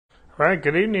All right,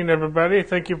 good evening, everybody.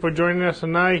 Thank you for joining us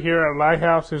tonight here at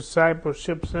Lighthouse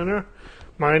Discipleship Center.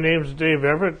 My name is Dave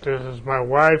Everett. This is my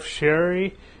wife,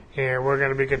 Sherry, and we're going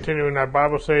to be continuing our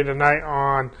Bible study tonight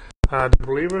on The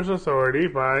Believer's Authority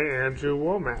by Andrew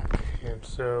Wommack. And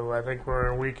so I think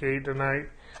we're in week 8 tonight.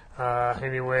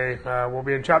 We'll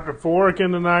be in chapter 4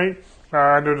 again tonight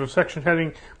under the section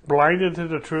heading Blinded to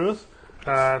the Truth.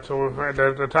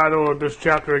 The title of this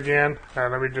chapter again,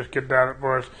 let me just get that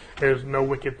for us, is No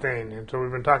Wicked Thing. And so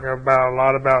we've been talking a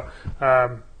lot about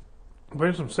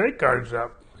putting some safeguards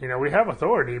up. You know, we have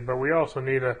authority, but we also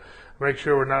need to make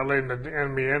sure we're not letting the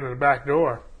enemy in the back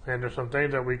door. And there's some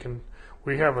things that we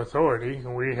have authority,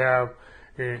 and we have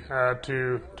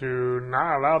to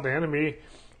not allow the enemy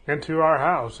into our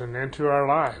house and into our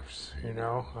lives, you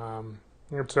know.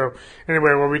 And so,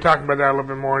 anyway, we'll be talking about that a little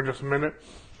bit more in just a minute.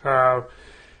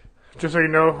 Just so you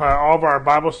know, all of our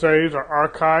Bible studies are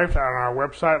archived on our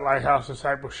website,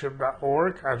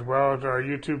 lighthousediscipleship.org, as well as our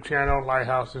YouTube channel,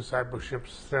 Lighthouse Discipleship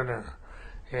Center.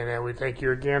 And we thank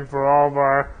you again for all of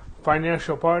our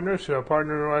financial partners who have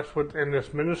partnered with us in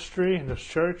this ministry, in this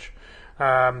church,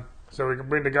 so we can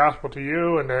bring the gospel to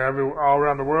you and all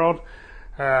around the world.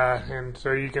 And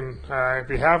so you can, if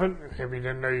you haven't, if you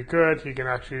didn't know you could, you can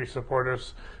actually support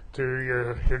us through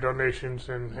your donations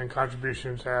and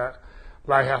contributions at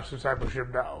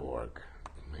lighthousediscipleship.org.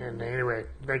 And anyway,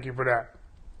 thank you for that.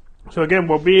 So again,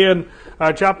 we'll be in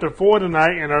chapter 4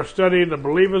 tonight in our study, The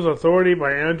Believer's Authority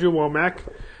by Andrew Wommack.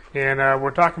 And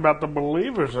we're talking about the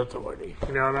believer's authority.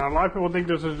 You know, now a lot of people think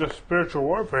this is just spiritual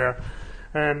warfare.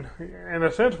 And in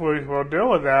a sense, we'll deal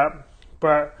with that.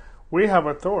 But we have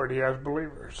authority as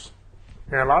believers.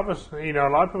 And a lot of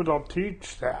people don't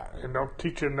teach that and don't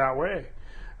teach it in that way.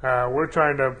 We're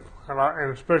trying to,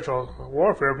 in spiritual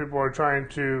warfare, people are trying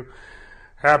to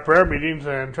have prayer meetings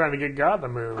and trying to get God to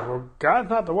move. Well, God's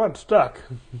not the one stuck.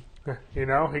 You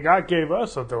know, God gave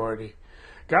us authority.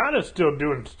 God is still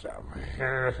doing stuff,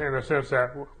 in a sense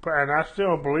that, and I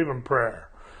still believe in prayer.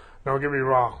 Don't get me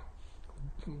wrong.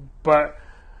 But,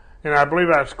 and I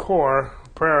believe at its core,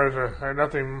 prayer is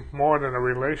nothing more than a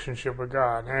relationship with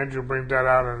God. Andrew brings that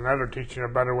out in another teaching, A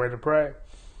Better Way to Pray.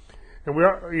 And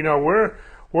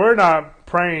we're not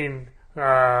praying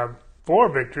for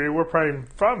victory, we're praying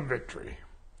from victory.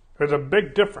 There's a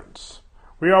big difference.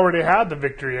 We already had the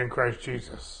victory in Christ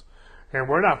Jesus. And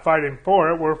we're not fighting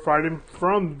for it, we're fighting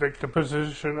from the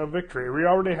position of victory. We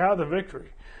already have the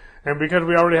victory. And because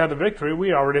we already have the victory,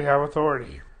 we already have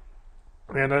authority.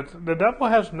 And the devil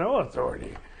has no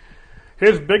authority.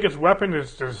 His biggest weapon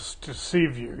is to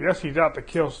deceive you. Yes, he's out to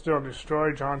kill, steal, and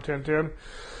destroy, John 10:10.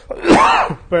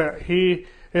 But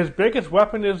his biggest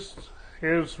weapon is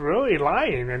really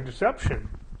lying and deception.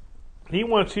 He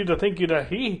wants you to think that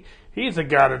he's a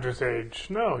god of this age.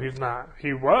 No, he's not.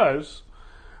 He was,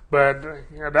 but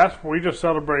we just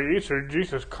celebrate Easter.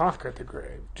 Jesus conquered the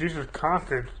grave. Jesus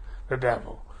conquered the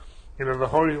devil. You know,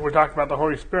 we're talking about the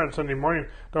Holy Spirit Sunday morning.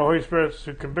 The Holy Spirit is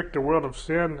to convict the world of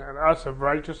sin and us of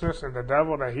righteousness, and the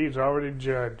devil that he's already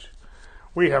judged.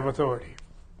 We have authority.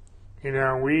 You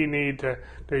know, we need to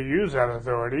use that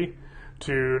authority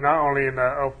to not only in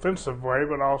an offensive way,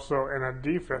 but also in a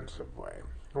defensive way.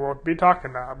 We'll be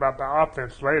talking about the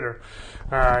offense later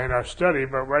in our study,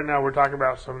 but right now we're talking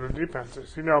about some of the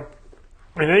defenses. You know,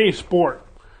 in any sport,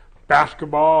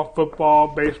 basketball, football,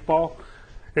 baseball,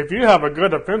 if you have a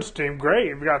good offense team,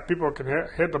 great. If you got people who can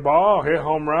hit the ball, hit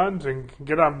home runs, and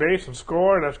get on base and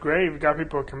score, that's great. If you got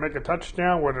people who can make a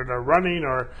touchdown, whether they're running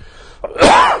or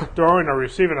throwing or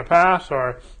receiving a pass,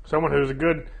 or someone who's a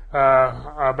good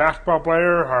basketball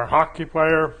player or hockey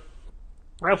player,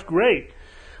 that's great.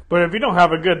 But if you don't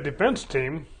have a good defense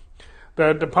team, the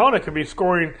opponent could be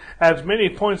scoring as many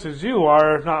points as you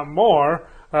are, if not more,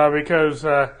 because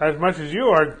as much as you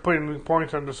are putting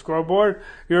points on the scoreboard,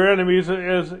 your enemy is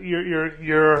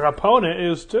your opponent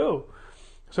is too.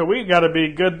 So we got to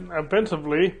be good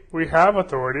offensively. We have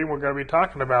authority. We're going to be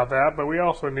talking about that, but we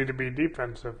also need to be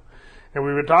defensive. And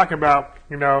we've been talking about,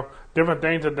 you know, different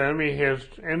things that the enemy has,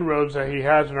 inroads that he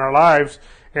has in our lives.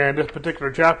 And this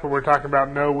particular chapter, we're talking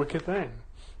about no wicked thing.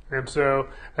 And so,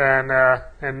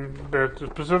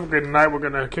 specifically tonight, we're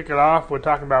going to kick it off. We're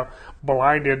talking about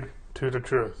blinded to the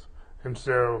truth. And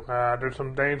so, there's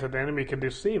some things that the enemy can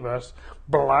deceive us,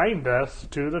 blind us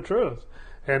to the truth.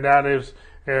 And that is,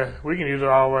 we can use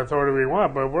all the authority we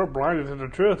want, but if we're blinded to the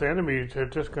truth, the enemy is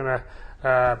just going to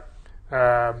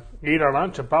eat our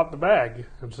lunch and pop the bag.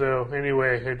 And so,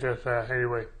 anyway,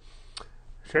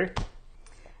 Shay?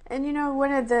 And you know,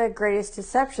 one of the greatest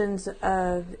deceptions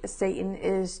of Satan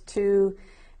is to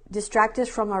distract us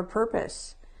from our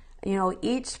purpose.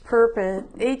 Each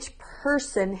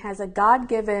person has a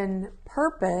God-given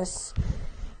purpose,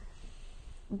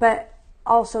 but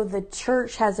also the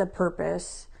church has a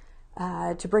purpose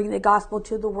to bring the gospel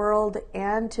to the world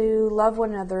and to love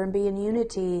one another and be in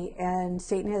unity. And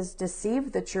Satan has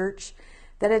deceived the church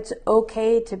that it's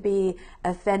okay to be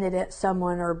offended at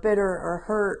someone or bitter or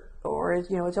hurt, or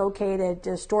it's okay to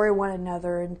destroy one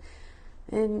another,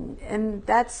 and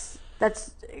that's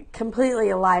completely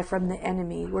a lie from the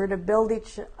enemy. We're to build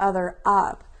each other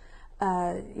up.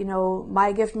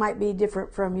 My gift might be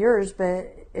different from yours,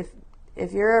 but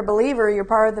if you're a believer, you're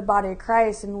part of the body of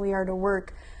Christ, and we are to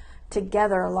work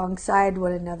together alongside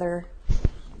one another.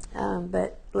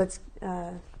 But let's.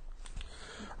 All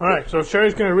right, so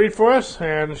Sherry's going to read for us,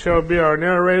 and she'll be our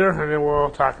narrator, and then we'll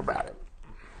talk about it.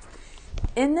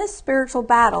 In this spiritual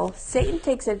battle, Satan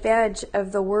takes advantage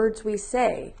of the words we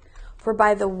say. For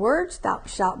by the words thou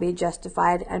shalt be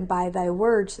justified, and by thy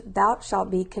words thou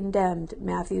shalt be condemned.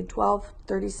 Matthew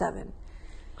 12:37.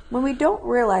 When we don't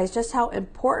realize just how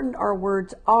important our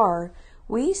words are,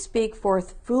 we speak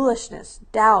forth foolishness,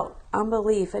 doubt,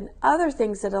 unbelief, and other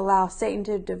things that allow Satan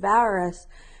to devour us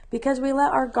because we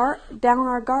let down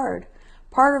our guard.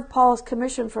 Part of Paul's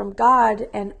commission from God,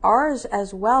 and ours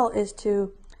as well, is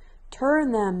to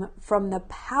turn them from the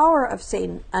power of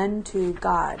Satan unto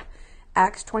God.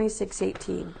 Acts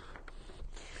 26:18.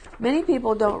 Many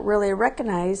people don't really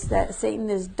recognize that Satan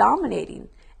is dominating,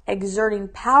 exerting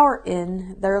power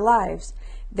in their lives.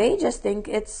 They just think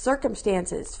it's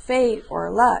circumstances, fate, or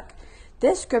luck.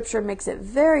 This scripture makes it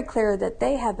very clear that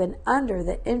they have been under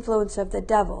the influence of the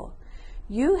devil.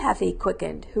 You hath he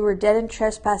quickened, who were dead in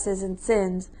trespasses and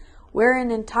sins,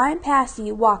 wherein in time past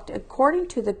ye walked according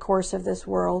to the course of this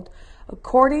world,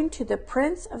 according to the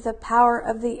prince of the power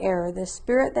of the air, the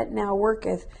spirit that now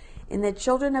worketh in the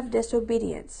children of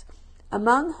disobedience,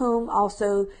 among whom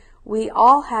also we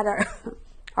all had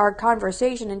our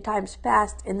conversation in times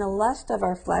past in the lust of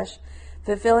our flesh,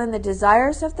 fulfilling the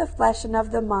desires of the flesh and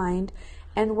of the mind,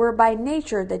 and were by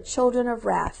nature the children of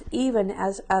wrath, even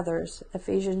as others.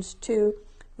 Ephesians 2,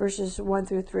 verses 1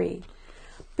 through 3.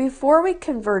 Before we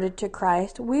converted to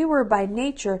Christ, we were by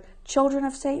nature children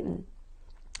of Satan.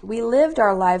 We lived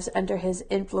our lives under his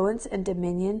influence and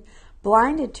dominion,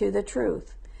 blinded to the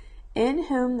truth, in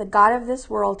whom the God of this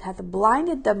world hath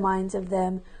blinded the minds of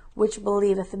them which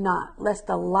believeth not, lest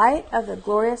the light of the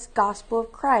glorious gospel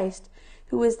of Christ,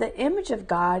 who is the image of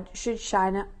God, should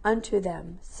shine unto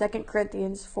them. 2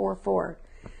 Corinthians 4:4.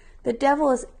 The devil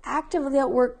is actively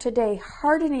at work today,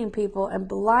 hardening people and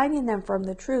blinding them from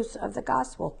the truths of the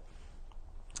gospel.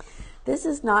 This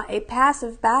is not a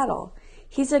passive battle.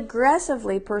 He's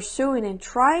aggressively pursuing and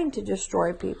trying to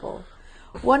destroy people.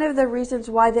 One of the reasons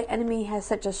why the enemy has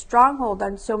such a stronghold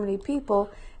on so many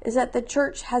people is that the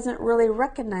church hasn't really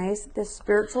recognized the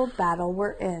spiritual battle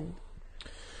we're in.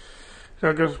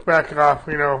 So just backing off,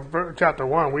 chapter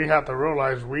 1, we have to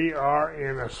realize we are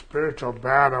in a spiritual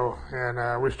battle.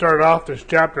 And we started off this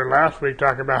chapter last week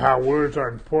talking about how words are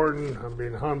important and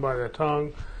being hung by the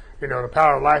tongue. The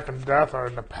power of life and death are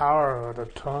in the power of the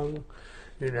tongue.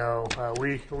 We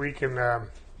can,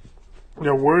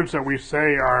 words that we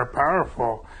say are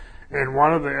powerful. And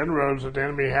one of the inroads that the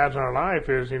enemy has in our life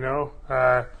is,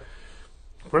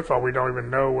 first of all, we don't even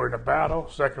know we're in a battle.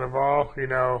 Second of all, we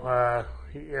don't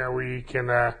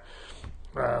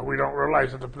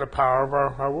realize the power of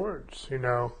our words.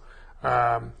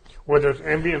 Where there's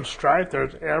envy and strife,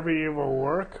 there's every evil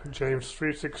work. James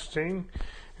 3:16.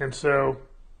 And so,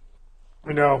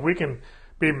 we can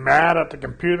be mad at the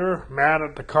computer, mad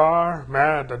at the car,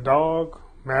 mad at the dog,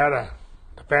 mad at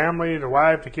the family, the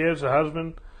wife, the kids, the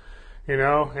husband,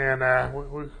 and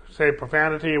we say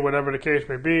profanity, whatever the case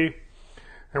may be.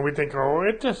 And we think, oh,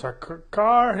 it's just a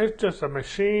car, it's just a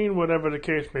machine, whatever the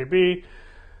case may be.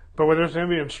 But when there's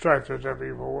envy and strife, there's every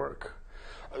evil work.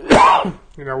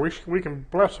 We can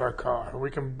bless our car, we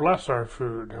can bless our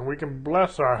food, and we can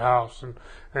bless our house and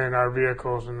our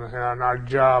vehicles and our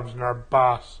jobs and our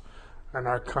boss and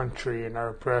our country and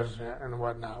our president and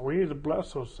whatnot. We need to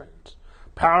bless those things.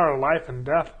 Power of life and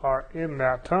death are in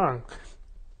that tongue.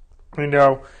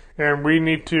 And we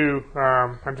need to,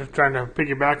 I'm just trying to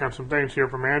piggyback on some things here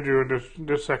from Andrew in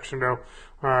this section, though.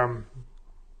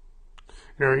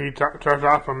 He starts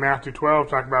off in Matthew 12,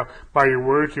 talking about, by your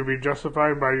words you'll be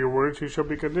justified, by your words you shall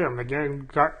be condemned. Again,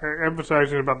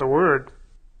 emphasizing about the words.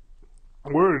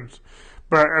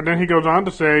 And then he goes on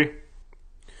to say,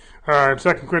 in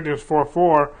 2 Corinthians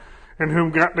 4:4, in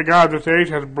whom the God of this age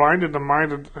has blinded the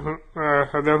mind of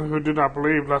them who do not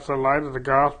believe, lest the light of the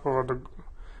gospel of the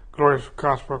glorious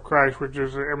gospel of Christ, which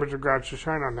is the image of God, should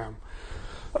shine on them.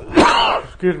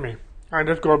 Excuse me. I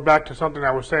just go back to something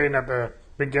I was saying at the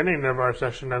beginning of our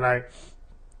session tonight.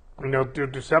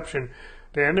 Through deception,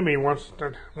 the enemy wants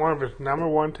to, one of his number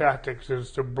one tactics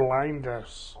is to blind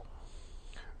us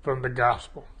from the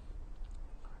gospel.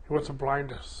 He wants to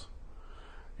blind us.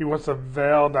 He wants to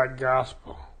veil that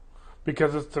gospel,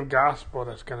 because it's the gospel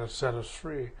that's going to set us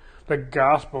free. The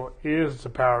gospel is the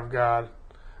power of God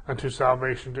unto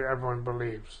salvation to everyone who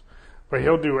believes. But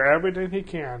he'll do everything he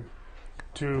can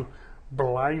to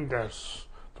blind us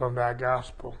from that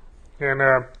gospel. And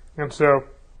so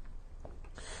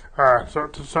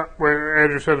where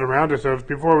Andrew says around us,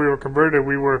 before we were converted,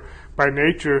 we were by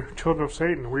nature children of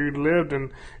Satan. We lived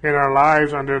in our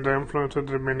lives under the influence of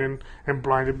the dominion and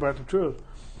blinded by the truth.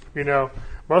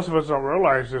 Most of us don't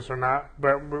realize this or not,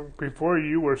 but before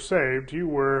you were saved, you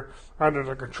were under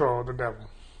the control of the devil.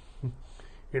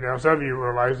 Some of you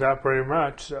realize that pretty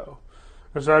much so.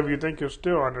 And some of you think you're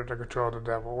still under the control of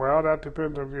the devil. Well, that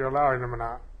depends if you're allowing him or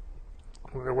not.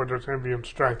 Whether it's envy and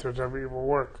strife, there's every evil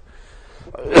work.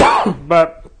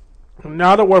 But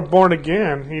now that we're born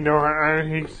again,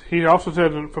 he also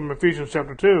says from Ephesians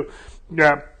chapter 2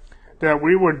 that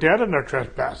we were dead in our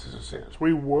trespasses and sins.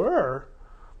 We were,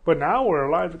 but now we're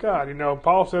alive to God.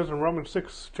 Paul says in Romans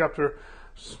 6 chapter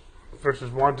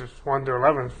verses 1 to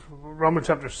 11, Romans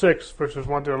chapter 6 verses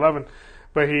 1 to 11,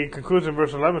 but he concludes in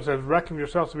verse 11, says, reckon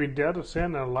yourselves to be dead to sin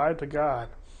and alive to God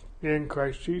in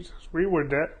Christ Jesus. We were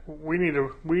dead. We need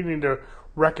to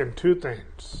reckon two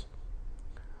things.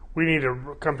 We need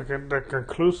to come to the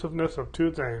conclusiveness of two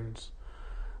things: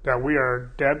 that we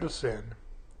are dead to sin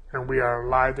and we are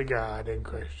alive to God in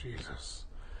Christ Jesus.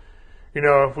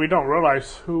 If we don't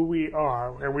realize who we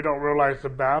are, and we don't realize the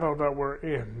battle that we're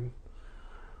in,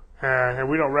 and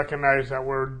we don't recognize that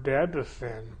we're dead to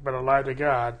sin but alive to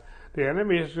God, the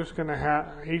enemy is just going to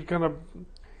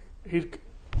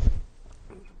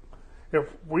if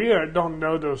we don't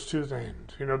know those two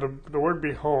things, the word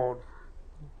behold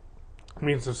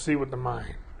means to see with the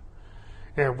mind.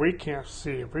 And if we can't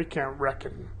see, if we can't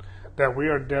reckon that we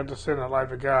are dead to sin and alive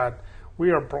to God,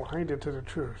 we are blinded to the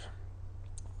truth.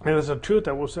 And it's the truth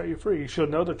that will set you free. You shall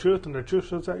know the truth, and the truth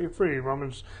shall set you free.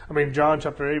 John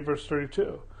chapter 8, verse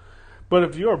 32. But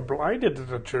if you are blinded to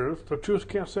the truth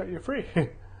can't set you free.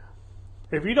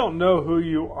 If you don't know who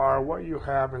you are, what you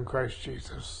have in Christ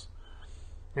Jesus,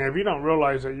 and if you don't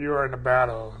realize that you are in a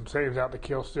battle, and Satan's out to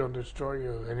kill, steal, and destroy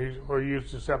you, and he will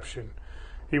use deception,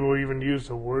 he will even use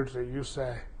the words that you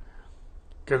say.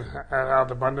 Because out of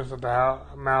the abundance of the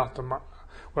mouth,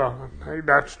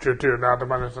 that's true too. Out of the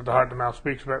abundance of the heart, the mouth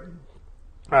speaks. But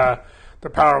the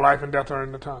power of life and death are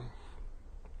in the tongue.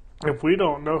 If we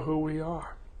don't know who we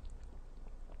are,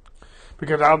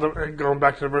 because going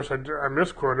back to the verse I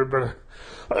misquoted, but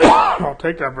I'll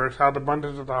take that verse. Out of the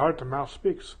abundance of the heart, the mouth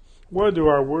speaks. Where do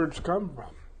our words come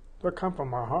from? They come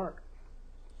from our heart.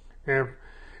 And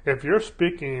if you're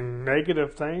speaking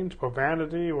negative things,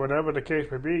 profanity, whatever the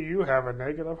case may be, you have a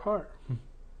negative heart.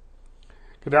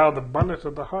 Because out of the abundance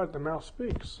of the heart, the mouth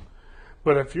speaks.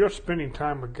 But if you're spending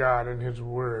time with God and His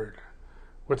Word,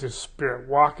 with His Spirit,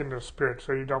 walk in the Spirit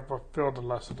so you don't fulfill the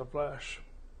lust of the flesh.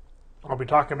 I'll be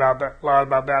talking a lot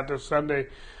about that this Sunday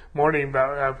morning.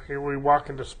 About if we walk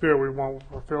in the Spirit, we won't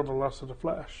fulfill the lust of the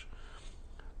flesh.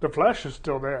 The flesh is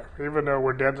still there, even though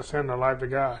we're dead to sin and alive to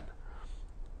God.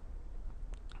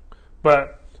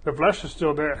 But the flesh is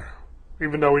still there,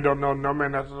 even though we don't know no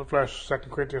man after the flesh, 2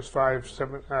 Corinthians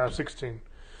 5:16.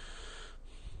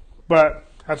 But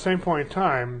at the same point in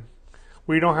time,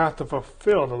 we don't have to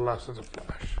fulfill the lust of the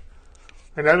flesh.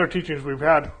 In other teachings we've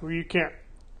had, we can't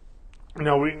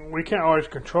always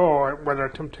control whether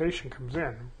a temptation comes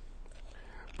in,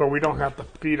 but we don't have to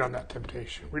feed on that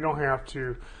temptation. We don't have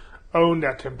to own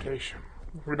that temptation.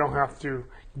 We don't have to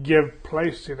give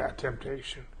place to that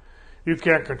temptation. You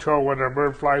can't control whether a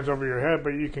bird flies over your head,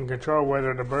 but you can control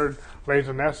whether the bird lays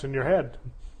a nest in your head.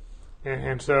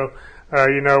 And so,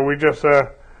 we just,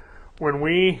 when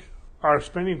we are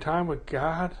spending time with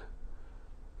God,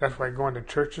 that's why going to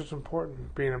church is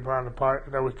important, being a part of the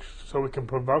part so we can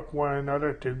provoke one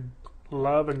another to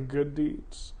love and good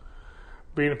deeds.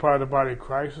 Being a part of the body of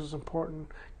Christ is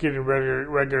important. Getting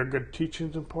regular good teaching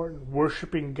is important.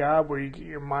 Worshiping God, where you get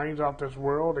your mind off this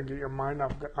world and get your mind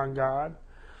on God.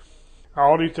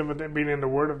 All these different, being in the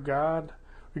Word of God.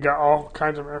 We got all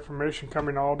kinds of information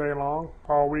coming all day long,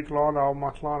 all week long, all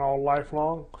month long, all life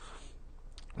long.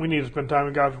 We need to spend time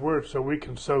in God's Word so we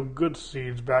can sow good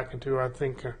seeds back into our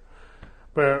thinker.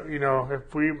 But,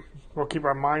 if we will keep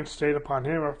our mind stayed upon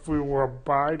Him, if we will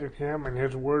abide in Him and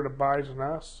His Word abides in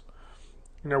us,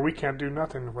 we can't do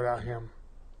nothing without Him.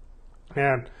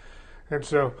 And And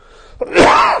so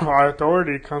our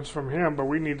authority comes from him, but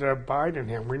we need to abide in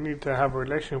him. We need to have a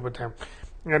relationship with him.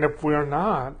 And if we're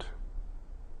not,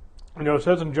 it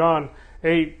says in John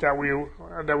 8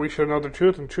 that we should know the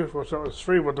truth, and truth will set us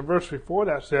free. But the verse before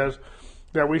that says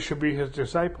that we should be his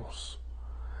disciples.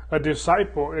 A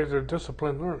disciple is a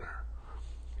disciplined learner.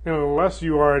 And unless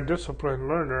you are a disciplined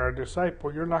learner, a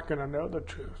disciple, you're not going to know the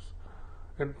truth.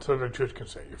 And so the truth can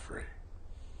set you free.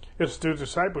 It's through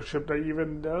discipleship that you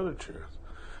even know the truth.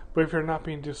 But if you're not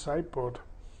being discipled,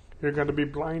 you're going to be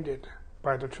blinded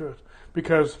by the truth.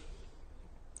 Because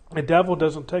the devil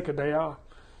doesn't take a day off.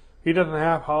 He doesn't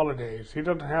have holidays. He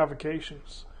doesn't have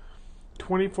vacations.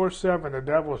 24/7, the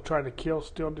devil is trying to kill,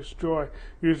 steal, destroy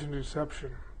using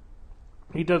deception.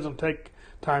 He doesn't take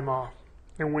time off.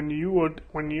 And when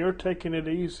you're taking it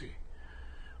easy,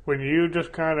 when you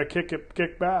just kind of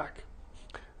kick back,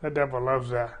 the devil loves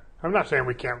that. I'm not saying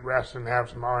we can't rest and have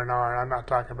some R&R. I'm not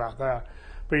talking about that.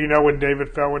 But when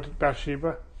David fell with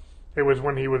Bathsheba, it was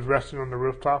when he was resting on the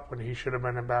rooftop when he should have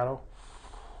been in battle.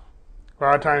 A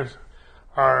lot of times,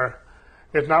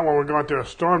 it's not when we're going through a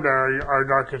storm that our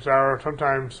darkest hour.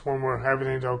 Sometimes when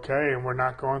everything's okay and we're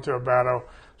not going through a battle,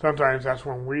 sometimes that's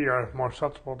when we are more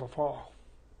susceptible to fall.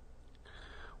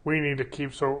 We need to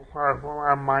keep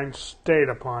our mind stayed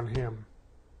upon him.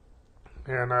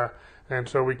 And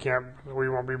so we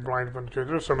won't be blinded from the truth.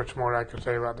 There's so much more I could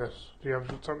say about this. Do you have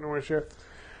something you want to share?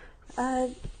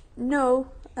 No.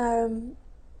 And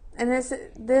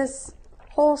this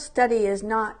whole study is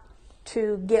not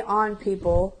to get on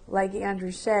people, like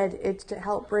Andrew said. It's to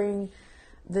help bring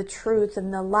the truth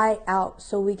and the light out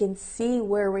so we can see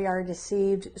where we are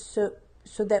deceived, so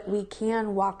that we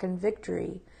can walk in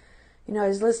victory. I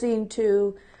was listening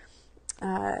to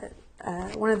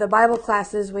one of the Bible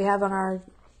classes we have on our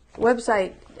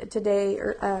website today,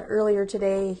 earlier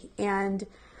today, and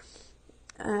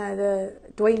the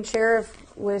Dwayne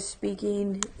Sheriff was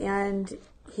speaking, and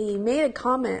he made a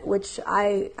comment which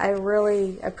I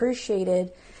really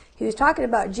appreciated. He was talking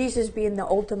about Jesus being the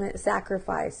ultimate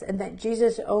sacrifice, and that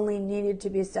Jesus only needed to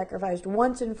be sacrificed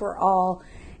once and for all,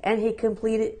 and he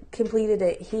completed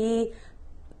it.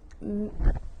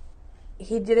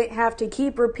 He didn't have to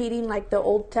keep repeating like the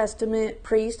Old Testament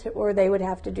priest, where they would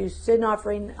have to do sin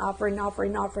offering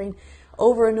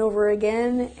over and over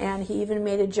again. And he even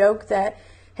made a joke that,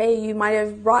 hey, you might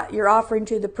have brought your offering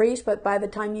to the priest, but by the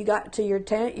time you got to your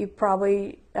tent, you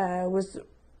probably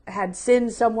had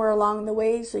sinned somewhere along the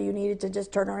way, so you needed to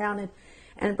just turn around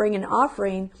and bring an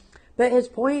offering. But his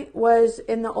point was,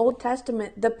 in the Old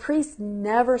Testament, the priests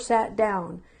never sat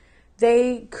down.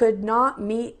 They could not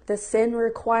meet the sin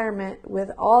requirement with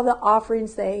all the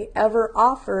offerings they ever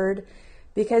offered,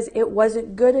 because it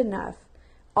wasn't good enough.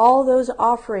 All those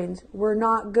offerings were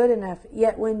not good enough.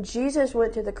 Yet when Jesus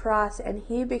went to the cross and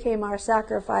he became our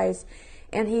sacrifice,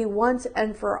 and he once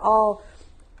and for all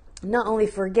not only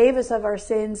forgave us of our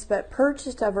sins, but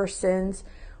purchased of our sins,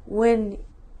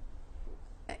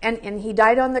 and he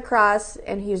died on the cross,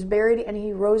 and he was buried, and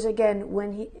he rose again.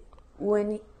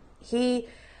 When he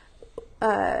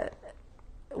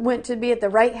went to be at the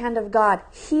right hand of God,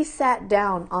 he sat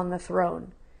down on the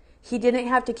throne. He didn't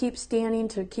have to keep standing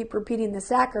to keep repeating the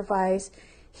sacrifice.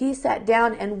 He sat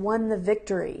down and won the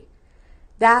victory.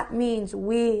 That means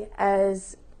we,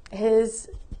 as his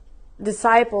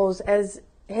disciples, as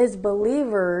his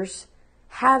believers,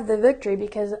 have the victory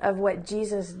because of what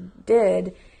Jesus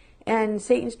did. And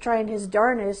Satan's trying his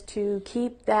darnest to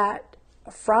keep that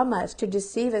from us, to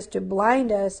deceive us, to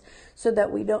blind us, so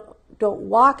that we don't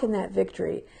walk in that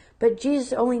victory. But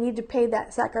Jesus only needed to pay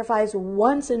that sacrifice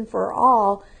once and for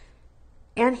all,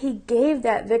 and he gave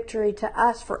that victory to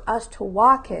us for us to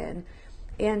walk in.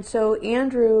 And so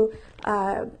Andrew,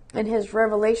 in his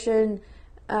revelation,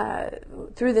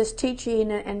 through this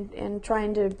teaching and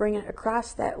trying to bring it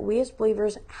across, that we as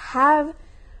believers have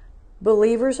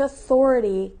believers'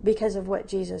 authority because of what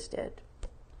Jesus did.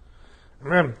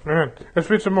 Amen. Let's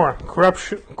read some more.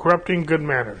 Corrupting good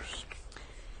manners.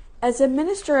 As a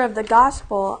minister of the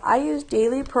gospel, I use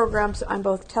daily programs on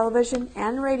both television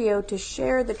and radio to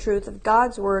share the truth of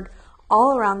God's word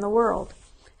all around the world.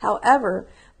 However,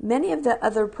 many of the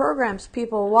other programs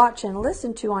people watch and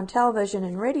listen to on television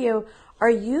and radio are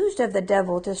used of the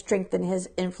devil to strengthen his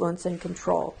influence and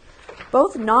control.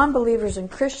 Both non-believers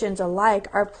and Christians alike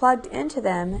are plugged into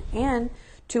them and,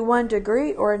 to one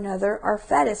degree or another, are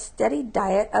fed a steady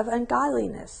diet of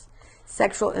ungodliness,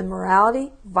 sexual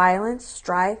immorality, violence,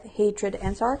 strife, hatred,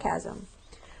 and sarcasm.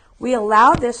 We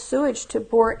allow this sewage to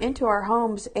pour into our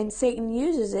homes, and Satan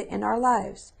uses it in our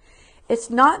lives. It's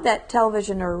not that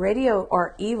television or radio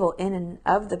are evil in and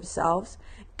of themselves.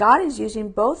 God is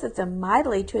using both of them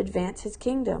mightily to advance his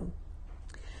kingdom.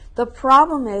 The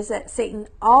problem is that Satan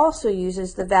also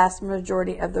uses the vast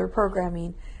majority of their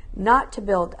programming not to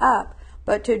build up,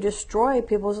 but to destroy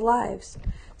people's lives.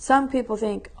 Some people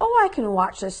think, oh, I can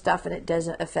watch this stuff and it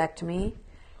doesn't affect me.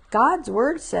 God's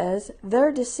word says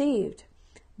they're deceived.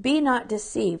 Be not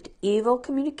deceived. Evil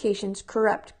communications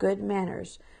corrupt good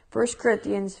manners. 1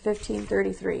 Corinthians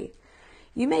 15:33.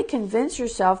 You may convince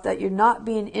yourself that you're not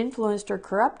being influenced or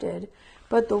corrupted,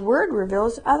 but the word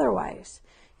reveals otherwise.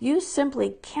 You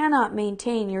simply cannot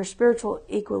maintain your spiritual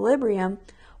equilibrium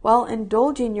while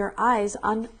indulging your eyes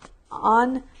on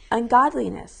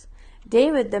ungodliness.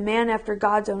 David, the man after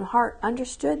God's own heart,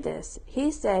 understood this.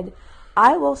 He said,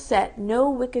 I will set no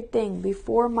wicked thing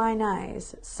before mine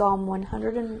eyes. Psalm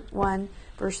 101,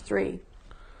 verse 3.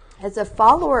 As a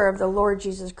follower of the Lord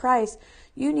Jesus Christ,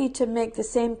 you need to make the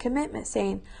same commitment,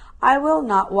 saying, I will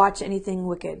not watch anything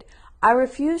wicked. I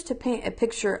refuse to paint a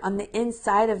picture on the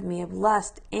inside of me of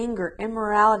lust, anger,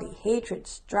 immorality, hatred,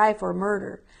 strife, or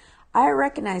murder. I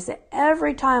recognize that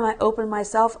every time I open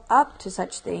myself up to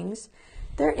such things,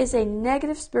 there is a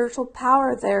negative spiritual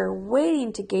power there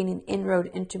waiting to gain an inroad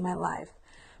into my life.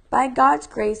 By God's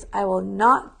grace, I will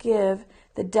not give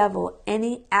the devil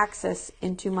any access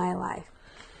into my life.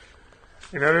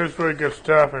 That is really good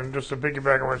stuff, and just to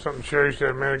piggyback on what something Sherry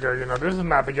said a minute ago, this is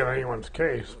not to get on anyone's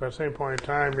case, but at the same point in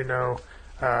time,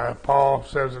 Paul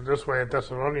says it this way in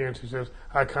Thessalonians, he says,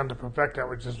 I come to perfect that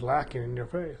which is lacking in your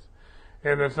faith.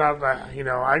 And it's not that,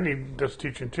 I need this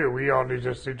teaching too. We all need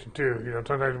this teaching too.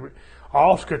 Sometimes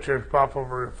all scripture is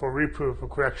proper for reproof, for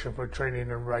correction, for training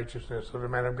in righteousness, so the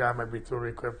man of God might be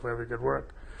thoroughly equipped for every good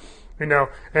work.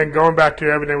 And going back to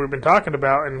everything we've been talking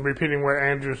about and repeating what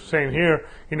Andrew's saying here,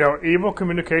 evil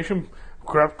communication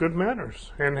corrupt good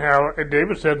manners. And how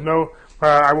David said,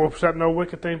 I will set no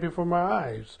wicked thing before my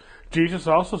eyes. Jesus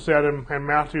also said in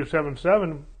Matthew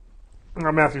 7:7,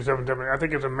 or Matthew 7:7, I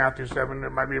think it's in Matthew 7, it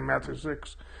might be in Matthew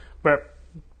 6, but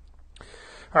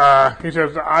he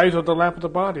says, the eyes are the lamp of the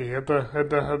body. If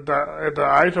the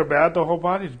eyes are bad, the whole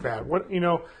body's bad.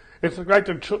 It's like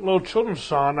the little children's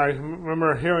song I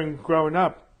remember hearing growing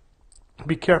up.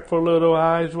 Be careful, little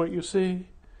eyes, what you see.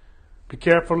 Be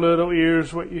careful, little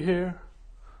ears, what you hear.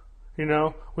 We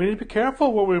need to be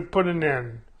careful what we're putting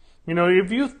in.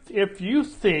 If you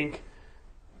think,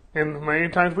 and many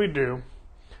times we do,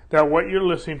 that what you're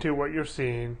listening to, what you're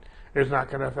seeing, is not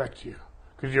going to affect you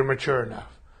because you're mature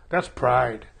enough. That's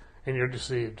pride, and you're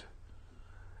deceived.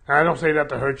 And I don't say that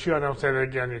to hurt you. I don't say that to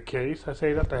get on your case. I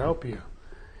say that to help you.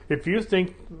 If you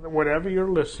think whatever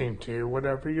you're listening to,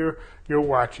 whatever you're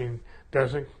watching,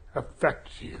 doesn't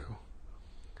affect you,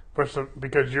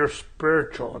 because you're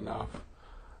spiritual enough.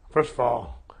 First of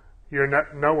all,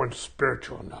 no one's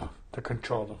spiritual enough to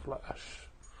control the flesh.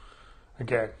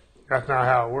 Again, that's not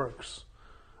how it works.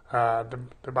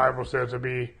 The Bible says to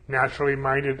be naturally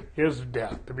minded is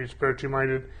death. To be spiritually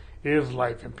minded is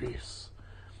life and peace.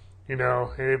 And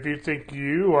if you think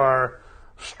you are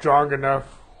strong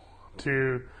enough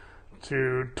to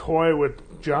toy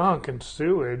with junk and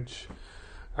sewage,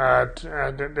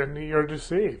 then you're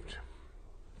deceived.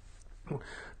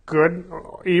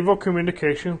 Evil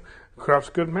communication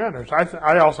corrupts good manners.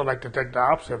 I also like to take the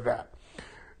opposite of that.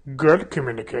 Good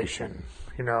communication,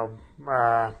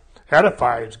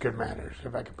 edifies good manners,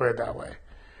 if I can put it that way.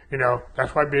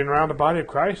 That's why being around the body of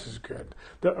Christ is good.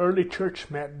 The early church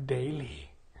met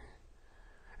daily.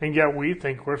 And yet we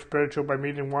think we're spiritual by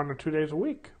meeting 1 or 2 days a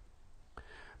week.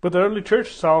 But the early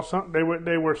church saw something.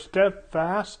 They were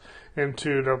steadfast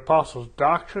into the apostles'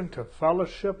 doctrine, to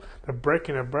fellowship, the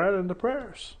breaking of bread, and the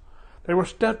prayers. They were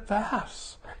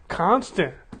steadfast,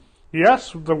 constant.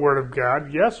 Yes, the Word of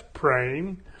God. Yes,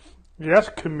 praying. Yes,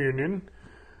 communion.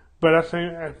 But at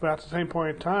the same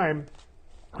point in time,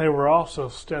 they were also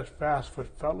steadfast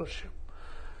with fellowship.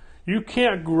 You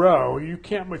can't grow, you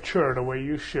can't mature the way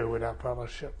you should without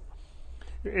fellowship.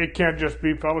 It can't just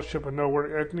be fellowship and no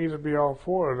word. It needs to be all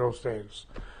 4 of those things.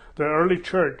 The early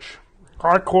church,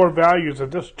 our core values of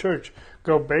this church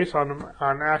go based on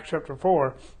Acts chapter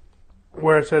 4,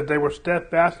 where it says they were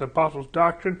steadfast in the apostles'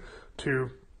 doctrine,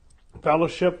 to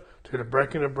fellowship, to the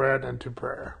breaking of bread, and to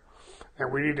prayer.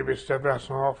 And we need to be steadfast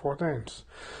in all 4 things.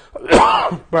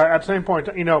 But at the same point,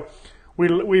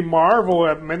 we marvel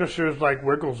at ministers like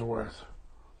Wigglesworth.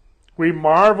 We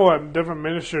marvel at different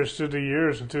ministers through the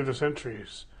years and through the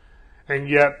centuries. And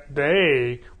yet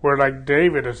they were like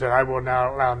David and said, I will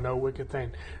not allow no wicked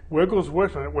thing.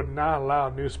 Wigglesworth would not allow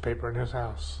a newspaper in his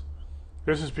house.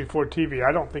 This is before TV.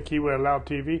 I don't think he would allow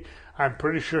TV. I'm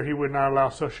pretty sure he would not allow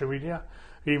social media.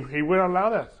 He wouldn't allow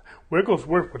that.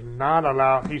 Wigglesworth would not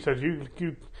allow, he says,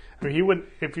 He would,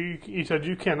 he said,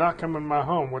 you cannot come in my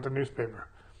home with a newspaper.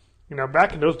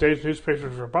 Back in those days,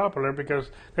 newspapers were popular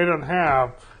because they don't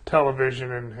have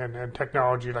television and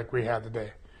technology like we have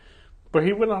today. But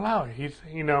he wouldn't allow it.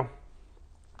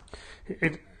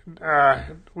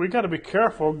 We got to be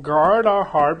careful, guard our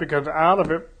heart, because out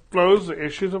of it flows the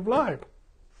issues of life.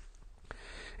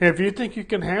 And if you think you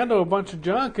can handle a bunch of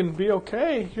junk and be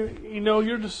okay,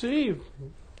 you're deceived.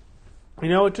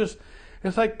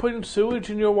 It's like putting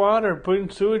sewage in your water, putting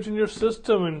sewage in your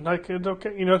system, and like it's okay.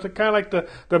 It's kind of like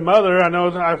the mother. I know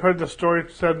I've heard the story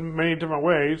said many different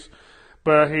ways,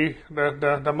 but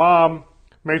the mom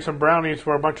made some brownies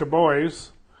for a bunch of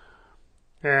boys,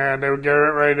 and they were getting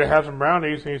ready to have some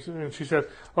brownies, and she said,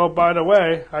 "Oh, by the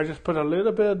way, I just put a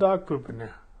little bit of dog poop in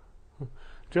there,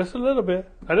 just a little bit.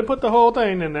 I didn't put the whole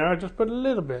thing in there. I just put a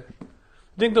little bit."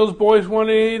 Think those boys want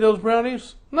to eat those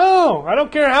brownies? No, I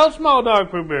don't care how small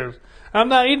dog poop is. I'm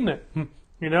not eating it, even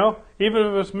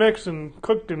if it's mixed and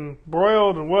cooked and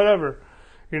broiled and whatever,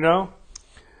 And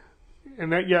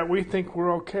that yet we think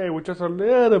we're okay with just a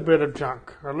little bit of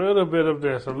junk, a little bit of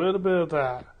this, a little bit of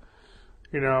that.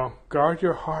 Guard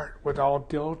your heart with all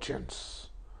diligence,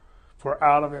 for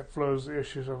out of it flows the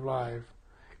issues of life.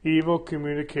 Evil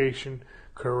communication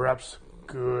corrupts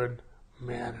good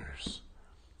manners.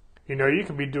 You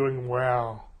can be doing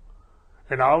well,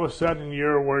 and all of a sudden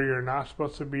you're where you're not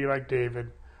supposed to be, like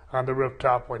David on the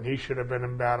rooftop when he should have been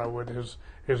in battle with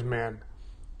his men.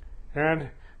 And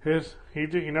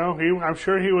I'm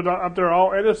sure he was up there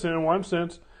all innocent in one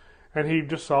sense, and he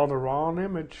just saw the wrong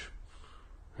image,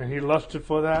 and he lusted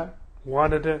for that,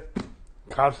 wanted it,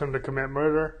 caused him to commit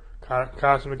murder,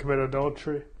 caused him to commit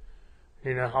adultery,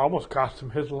 almost cost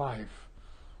him his life.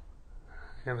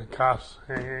 And it costs,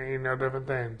 different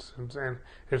things, and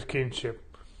his kingship.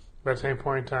 But at the same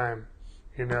point in time,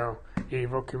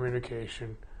 evil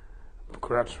communication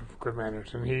corrupts good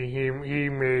manners. And he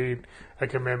made a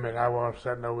commitment: I will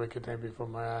set no wicked thing before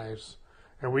my eyes.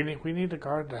 And we need to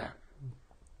guard that.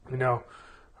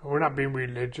 We're not being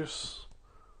religious.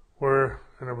 We're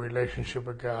in a relationship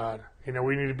with God.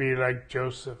 We need to be like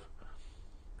Joseph,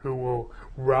 who will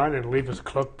run and leave his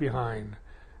cloak behind,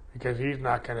 because he's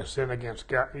not going to sin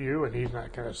against you, and he's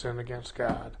not going to sin against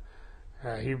God.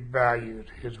 He valued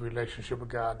his relationship with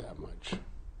God that much.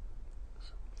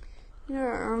 It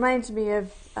reminds me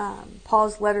of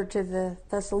Paul's letter to the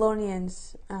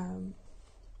Thessalonians.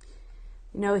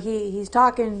 He's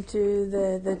talking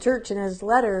to the church in his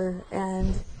letter,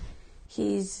 and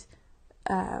he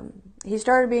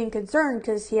started being concerned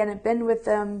because he hadn't been with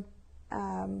them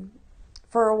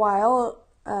for a while.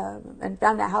 And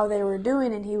found out how they were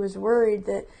doing, and he was worried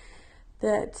that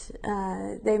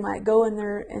they might go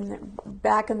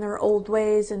back in their old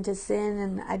ways into sin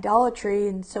and idolatry,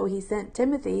 and so he sent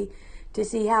Timothy to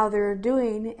see how they were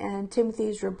doing. And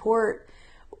Timothy's report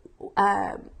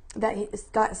that he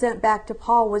got sent back to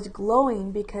Paul was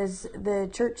glowing, because the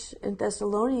church in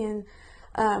Thessalonian,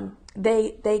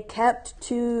 they kept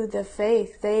to the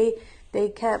faith. They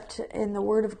kept in the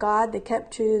Word of God. They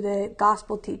kept to the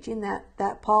gospel teaching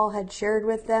that Paul had shared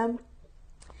with them,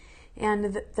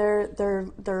 and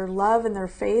their love and their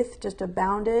faith just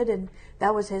abounded, and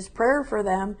that was his prayer for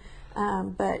them.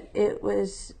 But it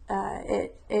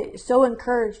so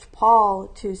encouraged Paul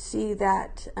to see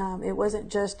that it wasn't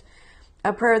just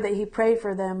a prayer that he prayed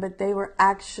for them, but they were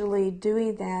actually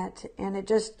doing that, and it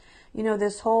just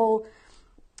this whole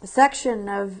section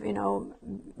of no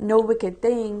wicked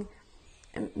thing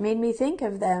made me think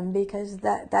of them, because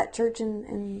that church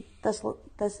in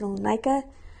Thessalonica,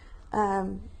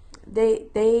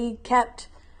 they kept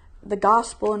the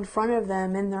gospel in front of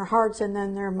them in their hearts and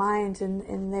in their minds,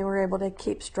 and they were able to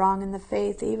keep strong in the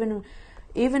faith,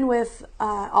 even with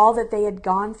all that they had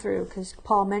gone through, because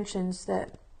Paul mentions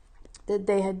that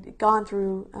they had gone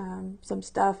through some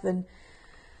stuff. And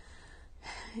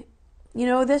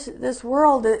this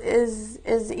world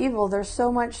is evil. There's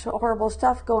so much horrible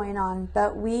stuff going on,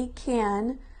 but we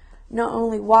can not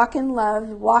only walk in love,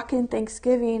 walk in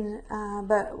thanksgiving,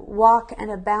 but walk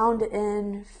and abound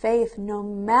in faith no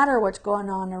matter what's going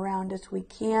on around us. We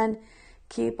can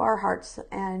keep our hearts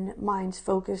and minds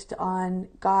focused on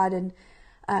God and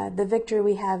the victory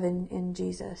we have in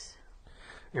Jesus.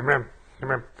 Amen.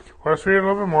 Amen. Well, let's read a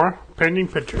little bit more. Painting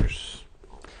pictures.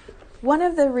 One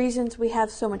of the reasons we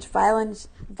have so much violence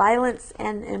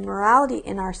and immorality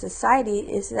in our society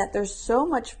is that there's so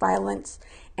much violence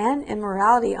and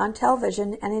immorality on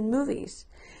television and in movies.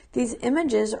 These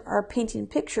images are painting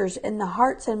pictures in the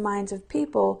hearts and minds of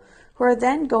people who are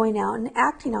then going out and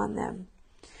acting on them.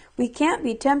 We can't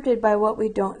be tempted by what we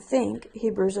don't think,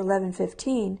 Hebrews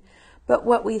 11:15, But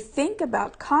what we think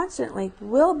about constantly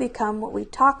will become what we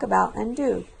talk about and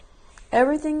do.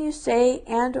 Everything you say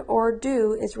and or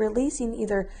do is releasing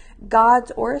either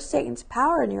God's or Satan's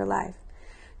power in your life.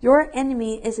 Your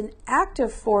enemy is an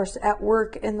active force at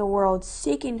work in the world,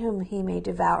 seeking whom he may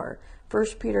devour.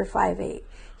 1 Peter 5:8.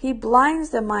 He blinds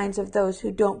the minds of those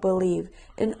who don't believe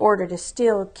in order to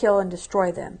steal, kill, and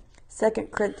destroy them.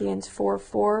 2 Corinthians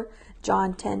 4:4,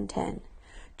 John 10:10.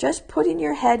 Just putting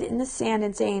your head in the sand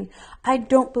and saying, I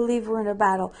don't believe we're in a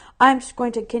battle, I'm just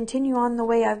going to continue on the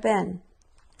way I've been,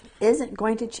 isn't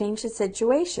going to change the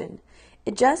situation.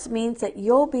 It just means that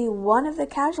you'll be one of the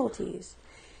casualties.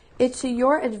 It's to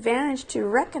your advantage to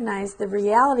recognize the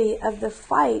reality of the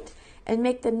fight and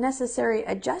make the necessary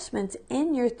adjustments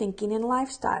in your thinking and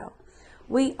lifestyle.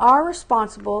 We are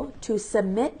responsible to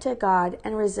submit to God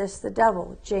and resist the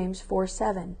devil, James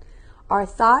 4:7. Our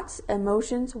thoughts,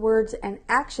 emotions, words, and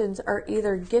actions are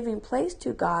either giving place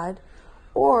to God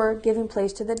or giving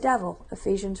place to the devil,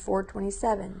 Ephesians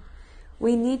 4:27.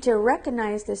 We need to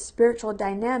recognize the spiritual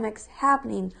dynamics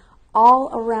happening all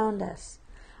around us.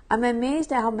 I'm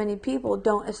amazed at how many people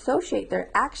don't associate their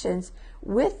actions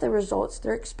with the results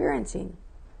they're experiencing.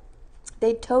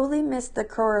 They totally miss the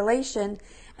correlation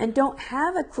and don't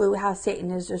have a clue how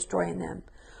Satan is destroying them.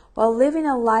 While living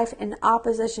a life in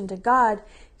opposition to God,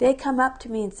 they come up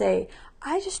to me and say,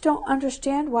 I just don't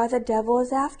understand why the devil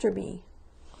is after me.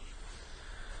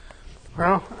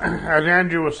 Well, as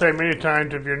Andrew will say many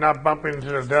times, if you're not bumping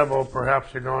into the devil,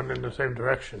 perhaps you're going in the same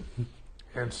direction.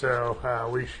 And so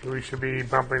we should be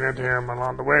bumping into him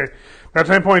along the way. But at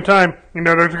the same point in time,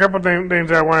 there's a couple of things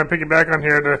that I want to piggyback on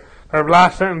here. The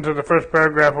last sentence of the first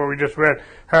paragraph what we just read.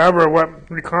 However, what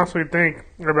we constantly think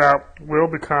about will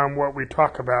become what we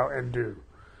talk about and do.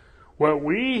 What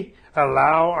we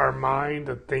allow our mind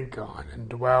to think on and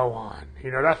dwell on.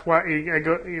 That's why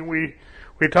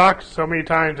we talked so many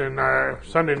times in our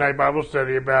Sunday night Bible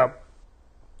study about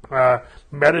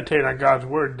meditate on God's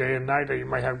Word day and night that you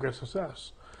might have good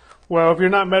success. Well, if you're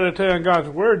not meditating on God's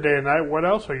Word day and night, what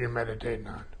else are you meditating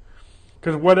on?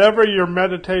 Because whatever you're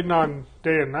meditating on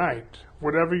day and night,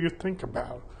 whatever you think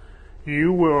about,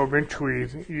 you will eventually,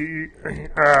 let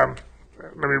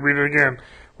me read it again.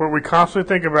 What we constantly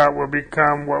think about will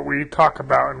become what we talk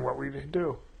about and what we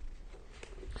do.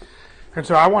 And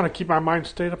so I want to keep my mind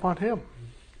stayed upon Him.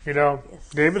 Yes.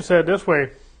 David said this way,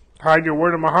 hide your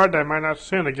word in my heart that I might not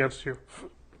sin against you.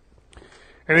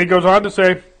 And he goes on to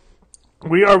say,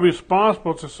 we are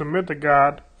responsible to submit to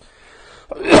God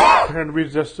and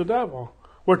resist the devil.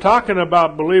 We're talking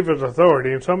about believers'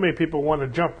 authority, and so many people want to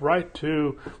jump right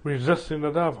to resisting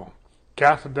the devil.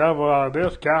 Cast the devil out of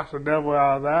this, cast the devil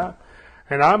out of that.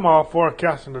 And I'm all for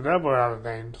casting the devil out of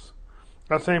things.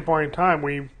 At the same point in time,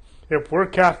 if we're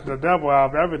casting the devil out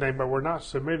of everything, but we're not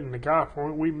submitting to God,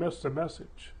 we miss the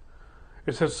message.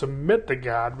 It says submit to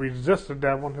God, resist the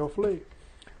devil, and he'll flee.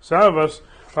 Some of us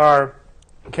are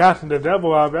casting the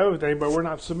devil out of everything, but we're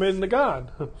not submitting to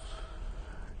God.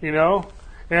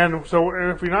 And so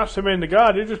if you're not submitting to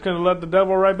God, you're just going to let the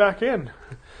devil right back in.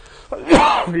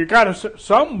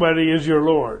 Somebody is your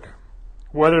Lord.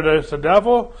 Whether it's the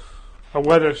devil, or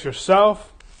whether it's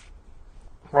yourself,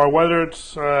 or whether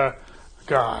it's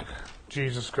God,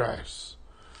 Jesus Christ.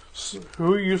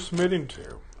 Who are you submitting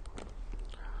to?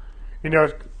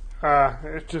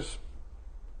 It's just,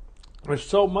 there's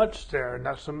so much there in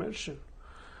that submission.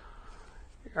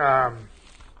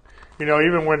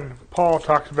 Even when Paul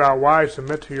talks about wives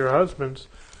submit to your husbands,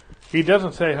 he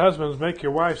doesn't say husbands make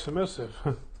your wives submissive.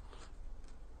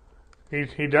 he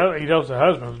tells the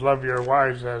husbands love your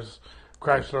wives as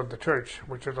Christ loved the church,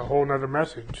 which is a whole other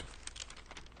message.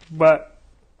 But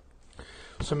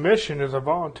submission is a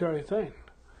voluntary thing.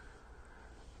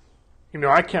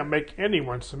 I can't make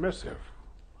anyone submissive.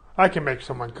 I can make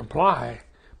someone comply,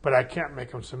 but I can't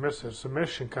make them submissive.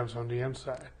 Submission comes from the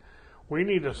inside. We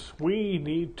need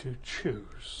to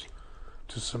choose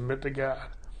to submit to God.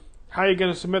 How are you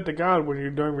going to submit to God when you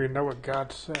don't even know what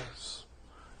God says?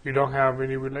 You don't have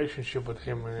any relationship with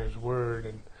Him and His Word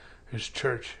and His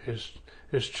church, His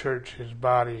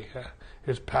body,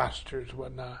 His pastors,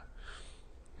 whatnot.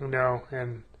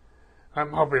 And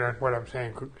I'm hoping that what I'm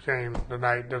saying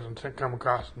tonight doesn't come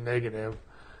across negative.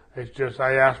 It's just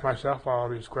I ask myself all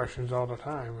these questions all the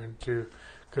time,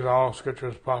 because all Scripture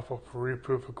is possible for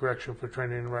reproof, for correction, for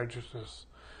training in righteousness.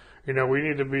 We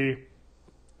need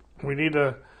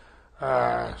to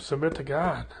submit to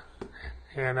God,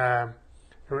 and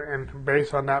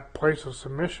based on that place of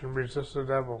submission, resist the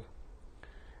devil,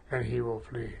 and he will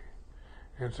flee.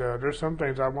 And so there's some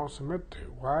things I won't submit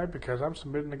to. Why? Because I'm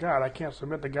submitting to God. I can't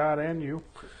submit to God and you.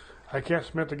 I can't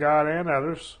submit to God and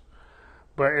others.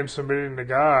 But in submitting to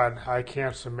God, I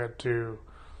can't submit to,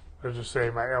 let's just say,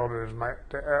 my elders,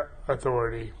 the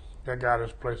authority that God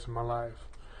has placed in my life.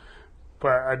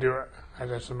 But I do it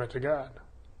as I submit to God.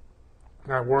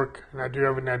 And I work and I do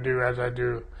everything I do as I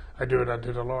do it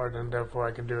unto the Lord, and therefore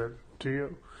I can do it to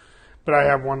you. But I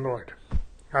have one Lord.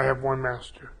 I have one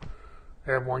Master.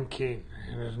 I have one King,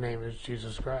 and His name is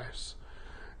Jesus Christ.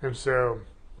 And so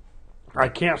I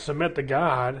can't submit to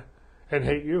God and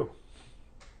hate you.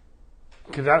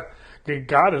 Because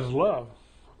God is love.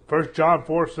 1 John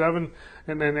 4:7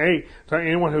 and then 8. So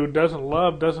anyone who doesn't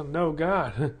love doesn't know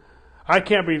God. I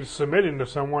can't be submitting to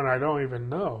someone I don't even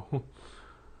know.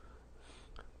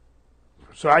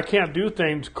 So I can't do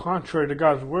things contrary to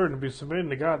God's word and be submitting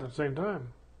to God at the same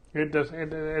time. It's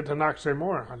an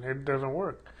oxymoron. It doesn't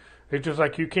work. It's just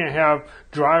like you can't have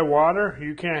dry water.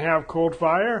 You can't have cold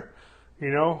fire.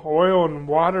 Oil and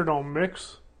water don't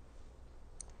mix.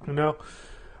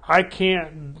 I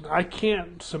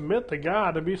can't submit to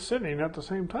God to be sinning at the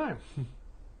same time.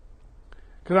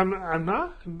 Because I'm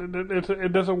not.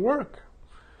 It doesn't work.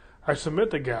 I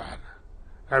submit to God.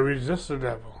 I resist the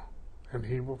devil, and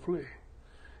he will flee.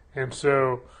 And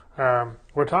so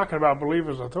we're talking about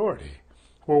believers' authority.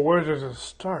 Well, where does it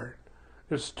start?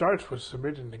 It starts with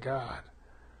submitting to God.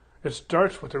 It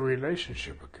starts with a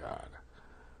relationship with God.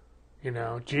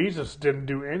 Jesus didn't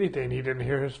do anything He didn't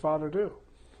hear His Father do.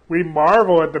 We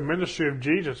marvel at the ministry of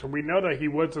Jesus, and we know that He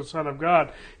was the Son of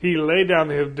God. He laid down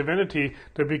His divinity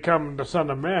to become the Son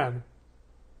of Man.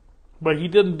 But He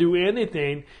didn't do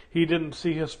anything He didn't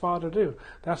see His Father do.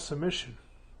 That's submission.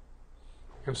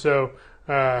 And so,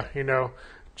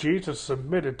 Jesus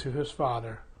submitted to His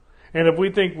Father. And if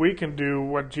we think we can do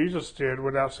what Jesus did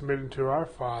without submitting to our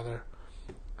Father,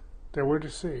 then we're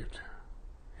deceived.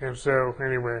 And so,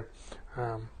 anyway,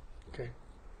 okay.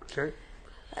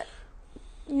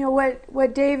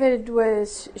 What David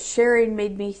was sharing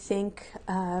made me think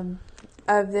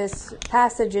of this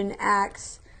passage in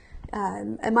Acts.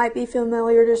 It might be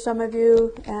familiar to some of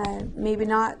you, maybe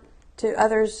not to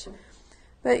others.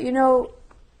 But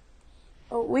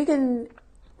we can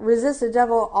resist the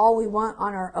devil all we want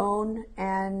on our own,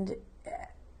 and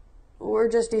we're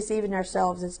just deceiving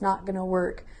ourselves. It's not going to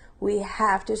work. We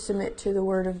have to submit to the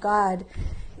Word of God.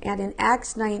 And in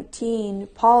Acts 19,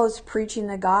 Paul is preaching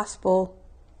the gospel.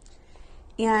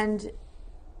 And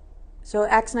so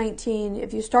Acts 19,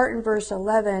 if you start in verse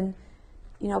 11,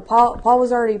 Paul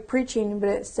was already preaching, but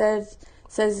it says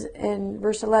in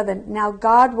verse 11, "Now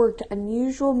God worked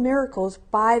unusual miracles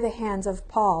by the hands of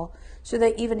Paul, so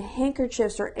that even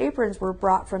handkerchiefs or aprons were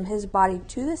brought from his body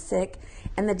to the sick,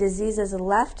 and the diseases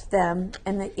left them,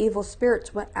 and the evil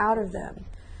spirits went out of them."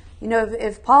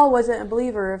 If Paul wasn't a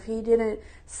believer, if he didn't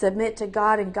submit to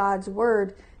God and God's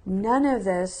word, none of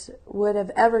this would have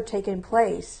ever taken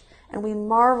place. And we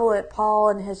marvel at Paul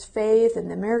and his faith and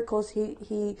the miracles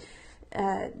he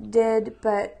did,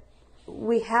 but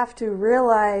we have to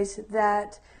realize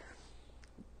that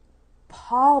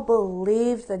Paul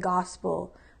believed the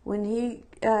gospel. When he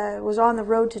was on the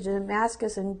road to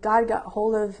Damascus and God got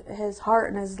hold of his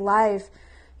heart and his life,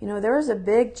 there was a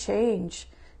big change.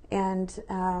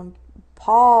 And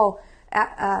Paul,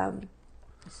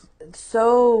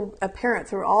 so apparent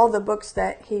through all the books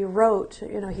that he wrote,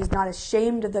 he's not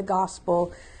ashamed of the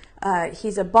gospel.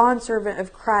 He's a bondservant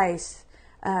of Christ.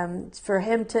 For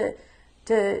him to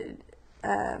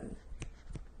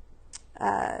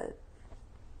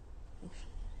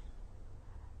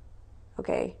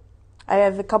okay, I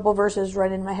have a couple verses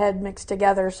right in my head mixed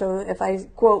together, so if I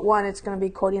quote one, it's going to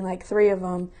be quoting like three of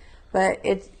them. But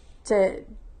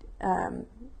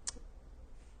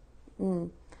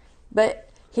but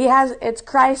it's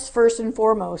Christ first and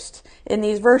foremost in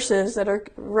these verses that are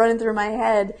running through my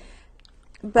head.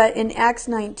 But in Acts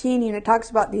 19, it talks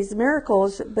about these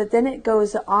miracles, but then it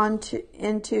goes on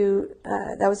into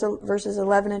that was verses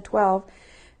 11 and 12.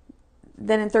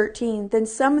 Then in 13, then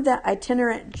some of the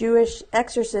itinerant Jewish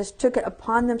exorcists took it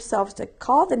upon themselves to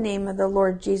call the name of the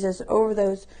Lord Jesus over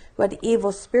those who had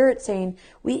evil spirits, saying,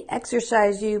 "We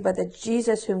exorcise you by the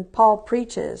Jesus whom Paul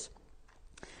preaches."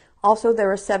 Also, there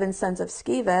were 7 sons of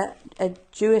Sceva, a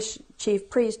Jewish chief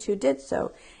priest, who did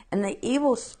so. And the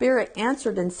evil spirit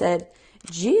answered and said,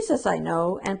 "Jesus I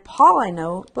know, and Paul I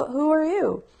know, but who are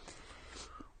you?"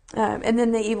 And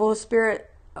then the evil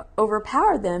spirit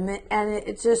overpowered them. And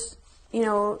it's just,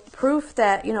 proof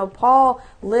that, Paul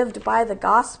lived by the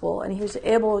gospel, and he was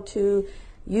able to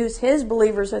use his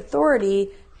believers'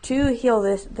 authority to heal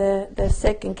the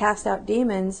sick and cast out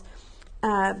demons.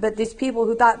 But these people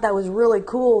who thought that was really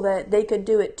cool, that they could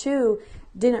do it too,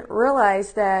 didn't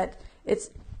realize that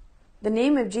the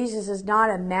name of Jesus is not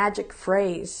a magic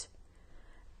phrase.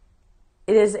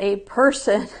 It is a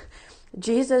person.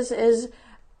 Jesus is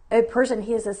a person.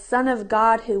 He is the Son of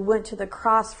God who went to the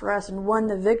cross for us and won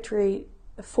the victory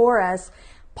for us.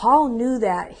 Paul knew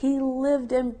that. He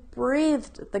lived and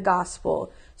breathed the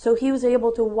gospel. So he was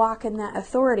able to walk in that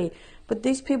authority. But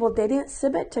these people, they didn't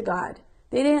submit to God.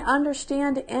 They didn't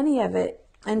understand any of it.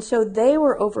 And so they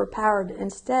were overpowered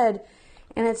instead.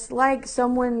 And it's like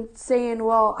someone saying,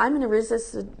 well, I'm going to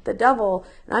resist the devil,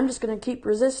 and I'm just going to keep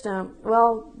resisting him.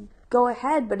 Well, go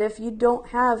ahead. But if you don't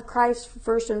have Christ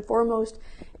first and foremost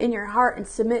in your heart and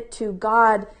submit to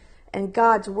God and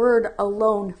God's word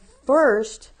alone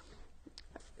first,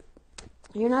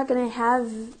 you're not going to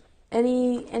have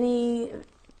any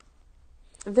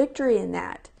victory in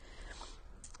that.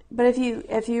 But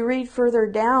if you read further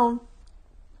down,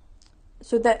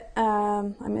 so that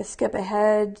I'm going to skip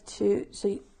ahead to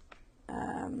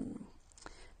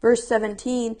verse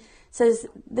 17 says,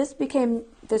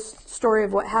 this story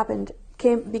of what happened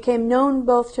became known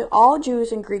both to all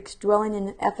Jews and Greeks dwelling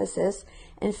in Ephesus,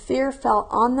 and fear fell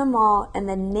on them all, and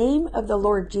the name of the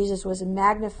Lord Jesus was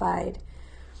magnified.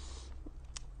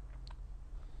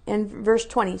 In verse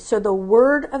 20, so the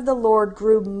word of the Lord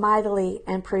grew mightily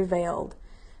and prevailed.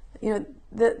 You know,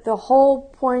 the whole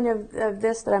point of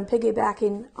this, that I'm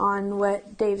piggybacking on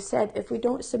what Dave said, if we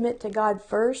don't submit to God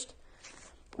first,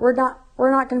 we're not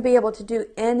going to be able to do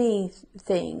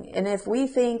anything. And if we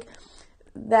think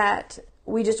that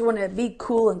we just want to be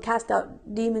cool and cast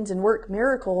out demons and work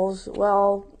miracles,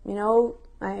 well, you know,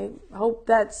 I hope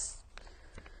that's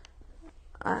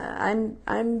I'll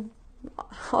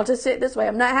just say it this way,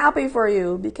 I'm not happy for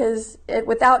you, because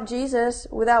without Jesus,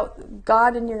 without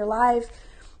God in your life,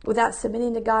 without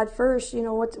submitting to God first, you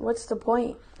know, what's the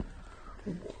point?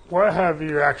 What have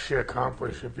you actually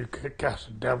accomplished if you cast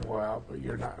the devil out, but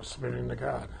you're not submitting to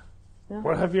God? Yeah.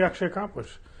 What have you actually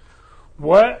accomplished?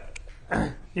 What,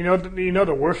 you know,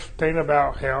 the worst thing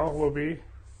about hell will be,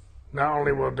 not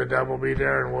only will the devil be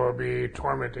there and will be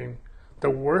tormenting, the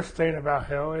worst thing about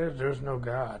hell is there's no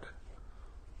God.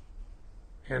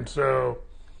 And so,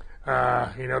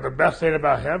 you know, the best thing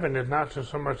about heaven is not just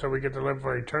so much that we get to live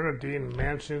for eternity in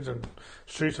mansions and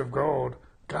streets of gold.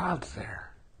 God's there.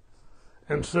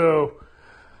 And so,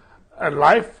 a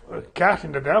life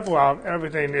casting the devil out,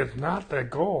 everything is not the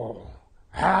goal.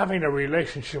 Having a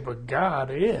relationship with God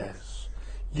is.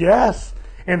 Yes,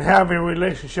 in having a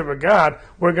relationship with God,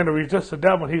 we're going to resist the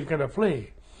devil and he's going to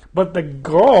flee. But the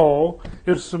goal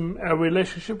is a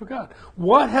relationship with God.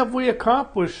 What have we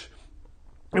accomplished?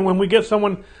 And when we get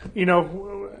someone, you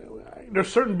know, there's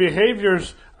certain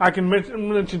behaviors, I can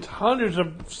mention hundreds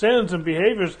of sins and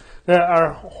behaviors that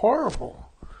are horrible.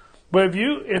 But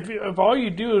if all you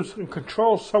do is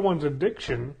control someone's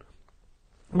addiction,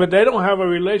 but they don't have a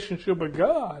relationship with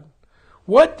God,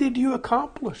 what did you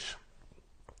accomplish?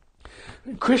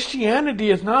 Christianity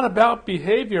is not about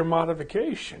behavior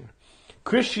modification.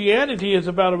 Christianity is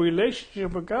about a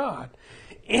relationship with God.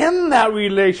 In that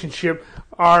relationship,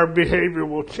 our behavior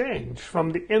will change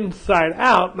from the inside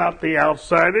out, not the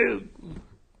outside in.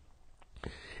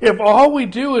 If all we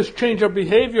do is change our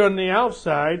behavior on the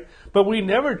outside, but we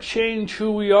never change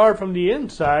who we are from the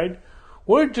inside,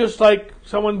 we're just like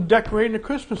someone decorating a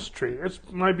Christmas tree. It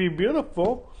might be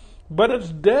beautiful, but it's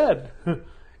dead.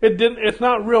 It's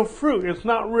not real fruit. It's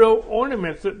not real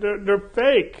ornaments. They're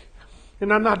fake.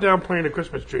 And I'm not downplaying the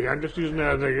Christmas tree. I'm just using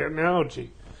that as an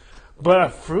analogy. But a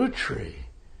fruit tree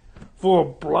full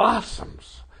of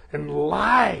blossoms and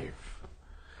life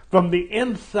from the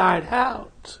inside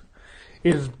out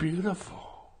is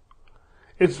beautiful.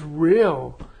 It's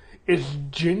real. It's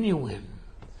genuine.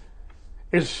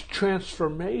 It's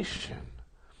transformation.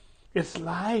 It's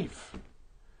life.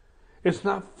 It's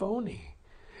not phony.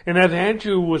 And as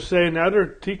Andrew was saying in other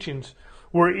teachings,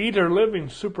 we're either living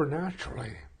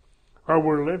supernaturally or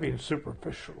we're living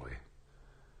superficially.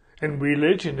 And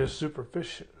religion is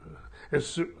superficial.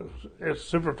 It's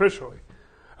superficially.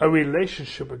 A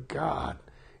relationship with God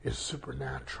is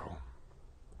supernatural.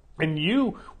 And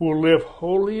you will live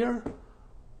holier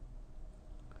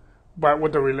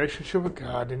with a relationship with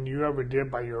God than you ever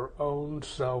did by your own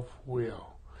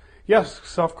self-will. Yes,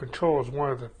 self-control is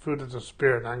one of the fruit of the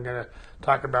Spirit. I'm going to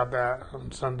talk about that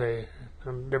on Sunday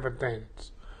and different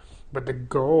things. But the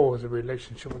goal is a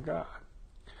relationship with God.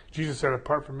 Jesus said,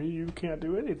 apart from me, you can't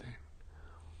do anything.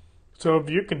 So if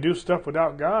you can do stuff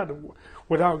without God,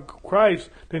 without Christ,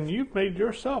 then you've made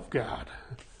yourself God.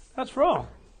 That's wrong.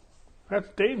 That's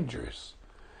dangerous.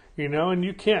 You know, and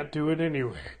you can't do it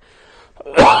anyway.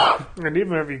 And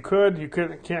even if you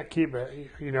could, can't keep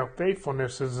it. You know,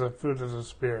 faithfulness is the fruit of the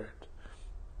Spirit.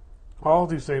 All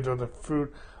these things are the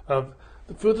fruit of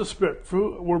The fruit of the Spirit.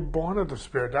 We're born of the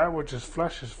Spirit. That which is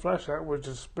flesh is flesh. That which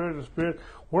is spirit is spirit.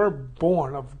 We're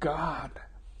born of God.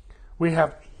 We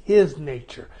have His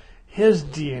nature, His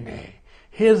DNA,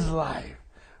 His life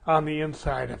on the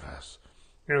inside of us.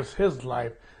 It was His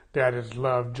life that is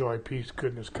love, joy, peace,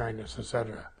 goodness, kindness,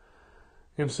 etc.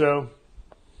 And so,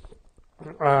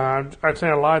 I'd say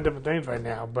a lot of different things right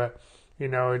now, but,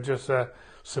 it just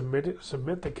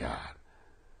submit to God.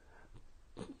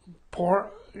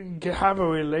 Have a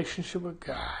relationship with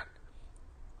God.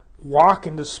 Walk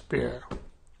in the Spirit,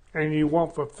 and you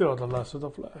won't fulfill the lust of the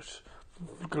flesh.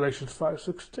 Galatians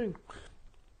 5:16.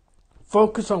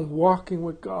 Focus on walking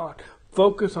with God.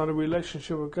 Focus on a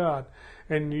relationship with God,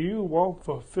 and you won't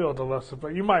fulfill the lust of the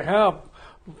flesh. You might have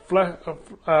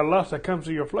lust that comes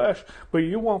to your flesh, but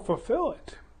you won't fulfill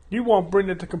it. You won't bring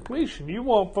it to completion. You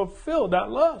won't fulfill that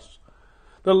lust.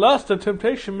 The lust and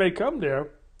temptation may come there.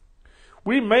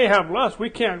 We may have lust.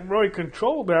 We can't really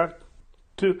control that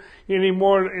any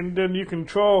more than you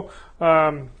control.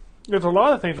 There's a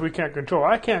lot of things we can't control.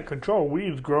 I can't control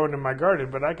weeds growing in my garden,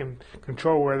 but I can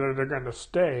control whether they're going to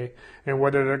stay and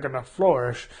whether they're going to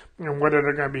flourish and whether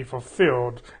they're going to be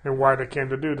fulfilled and why they came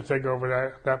to do to take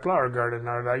over that flower garden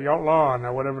or that lawn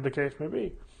or whatever the case may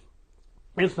be.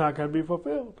 It's not going to be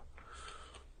fulfilled.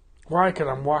 Why? Because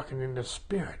I'm walking in the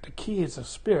Spirit. The key is the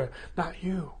Spirit, not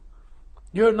you.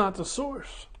 You're not the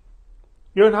source.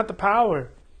 You're not the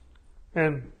power.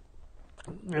 And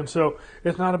so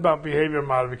it's not about behavior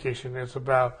modification. It's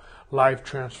about life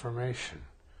transformation.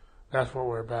 That's what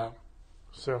we're about.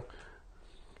 So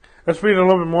let's read a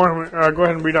little bit more. Go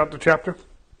ahead and read out the chapter.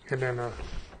 And then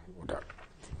we'll talk.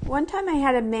 One time I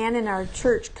had a man in our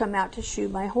church come out to shoe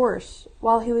my horse.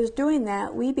 While he was doing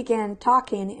that, we began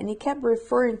talking, and he kept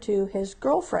referring to his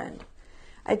girlfriend.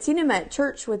 I'd seen him at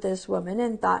church with this woman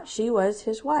and thought she was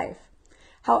his wife.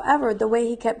 However, the way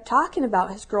he kept talking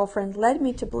about his girlfriend led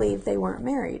me to believe they weren't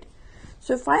married.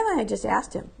 So finally I just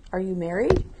asked him, "Are you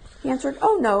married?" He answered,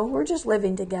 "Oh no, we're just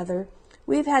living together.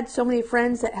 We've had so many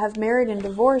friends that have married and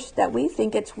divorced that we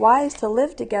think it's wise to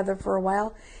live together for a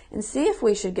while and see if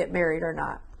we should get married or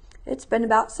not. It's been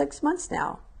about 6 months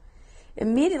now."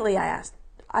 Immediately I asked,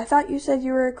 "I thought you said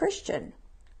you were a Christian."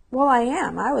 "Well, I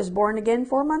am. I was born again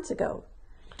 4 months ago."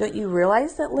 "Don't you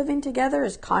realize that living together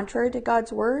is contrary to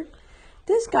God's word?"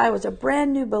 This guy was a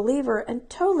brand new believer and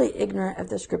totally ignorant of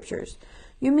the scriptures.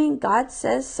 "You mean God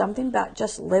says something about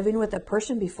just living with a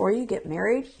person before you get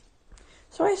married?"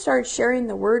 So I started sharing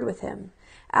the word with him.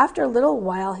 After a little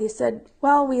while, he said,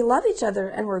 "Well, we love each other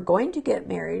and we're going to get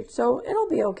married, so it'll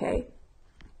be okay."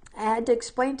 I had to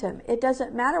explain to him, it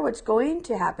doesn't matter what's going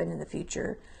to happen in the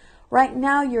future. Right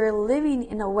now, you're living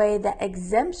in a way that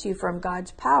exempts you from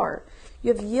God's power.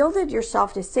 You have yielded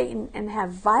yourself to Satan and have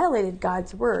violated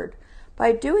God's word.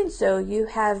 By doing so, you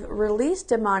have released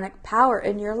demonic power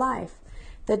in your life.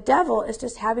 The devil is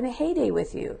just having a heyday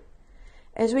with you.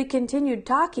 As we continued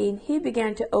talking, he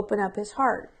began to open up his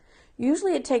heart.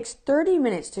 Usually it takes 30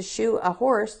 minutes to shoe a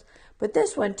horse, but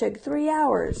this one took 3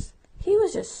 hours. He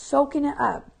was just soaking it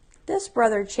up. This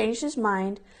brother changed his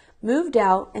mind, moved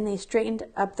out, and they straightened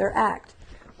up their act.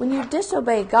 When you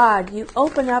disobey God, you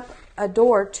open up a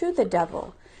door to the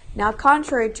devil. Now,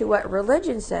 contrary to what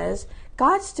religion says,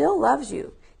 God still loves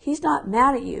you. He's not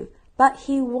mad at you, but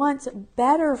he wants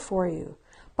better for you.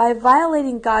 By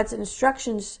violating God's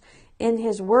instructions in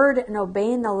his word and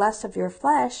obeying the lusts of your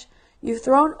flesh, you've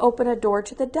thrown open a door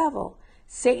to the devil.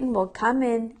 Satan will come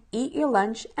in, eat your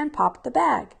lunch, and pop the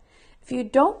bag. If you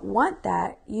don't want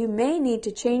that, you may need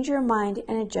to change your mind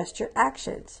and adjust your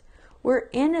actions. We're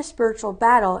in a spiritual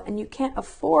battle, and you can't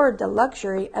afford the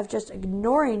luxury of just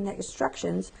ignoring the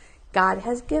instructions God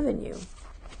has given you.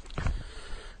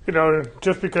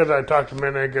 Just because I talked a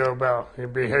minute ago about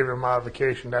behavior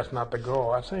modification, that's not the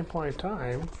goal. At the same point in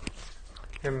time,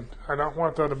 and I don't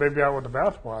want to throw the baby out with the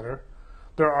bathwater,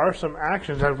 there are some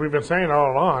actions, as we've been saying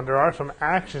all along, there are some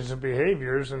actions and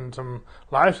behaviors and some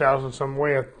lifestyles and some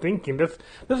way of thinking. This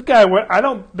guy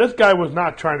was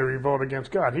not trying to revolt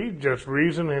against God. He just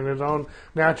reasoned in his own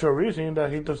natural reasoning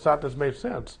that he just thought this made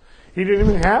sense. He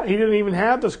didn't even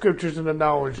have the scriptures and the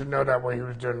knowledge to know that way he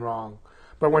was doing wrong.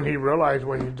 But when he realized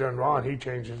what he's done wrong, he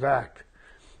changed his act.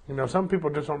 Some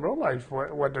people just don't realize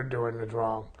what they're doing is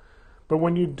wrong. But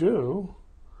when you do,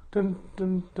 then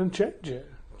change it.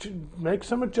 Make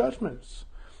some adjustments.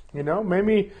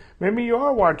 Maybe you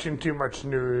are watching too much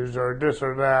news or this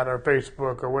or that or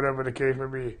Facebook or whatever the case may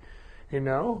be.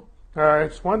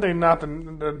 It's one thing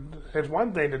it's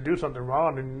one thing to do something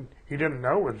wrong and you didn't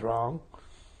know it was wrong.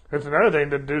 It's another thing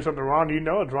to do something wrong, you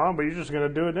know it's wrong, but you're just going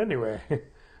to do it anyway.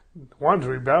 One's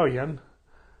rebellion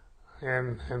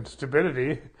and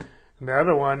stupidity. And the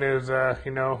other one is,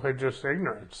 it's just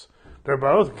ignorance. They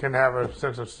both can have a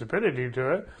sense of stupidity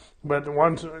to it, but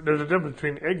there's a difference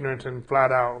between ignorance and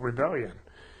flat out rebellion.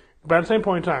 But at the same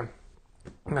point in time,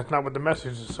 that's not what the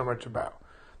message is so much about.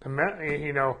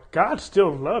 God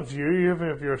still loves you even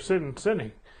if you're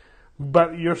sinning.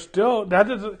 But you're still,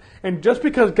 and just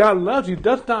because God loves you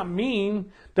does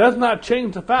not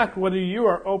change the fact whether you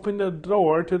are opening the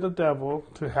door to the devil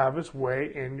to have his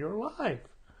way in your life.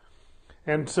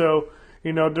 And so,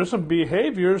 there's some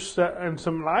behaviors and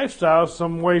some lifestyles,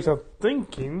 some ways of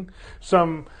thinking,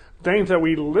 some things that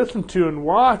we listen to and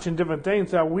watch and different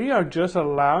things that we are just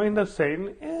allowing the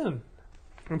Satan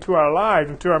into our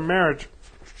lives, into our marriage,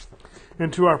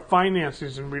 into our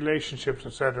finances and relationships,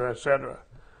 etc., etc.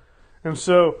 And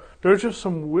so there's just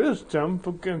some wisdom.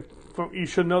 You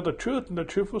should know the truth, and the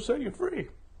truth will set you free.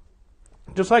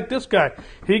 Just like this guy.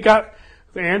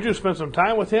 Andrew spent some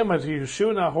time with him as he was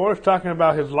shooting a horse, talking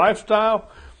about his lifestyle,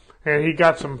 and he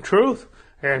got some truth.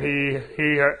 And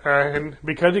and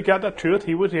because he got that truth,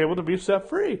 he was able to be set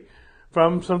free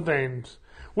from some things.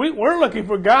 We're looking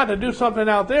for God to do something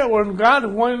out there when God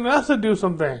is wanting us to do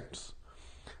some things.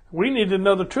 We need to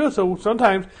know the truth. So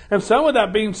sometimes, and some of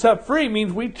that being set free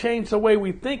means we change the way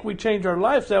we think, we change our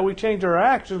lifestyle, we change our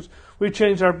actions, we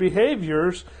change our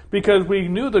behaviors because we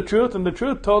knew the truth, and the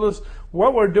truth told us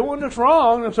what we're doing is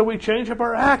wrong, and so we change up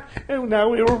our act, and now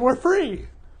we're free.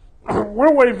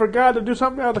 We're waiting for God to do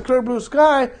something out of the clear blue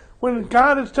sky when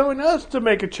God is telling us to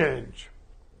make a change.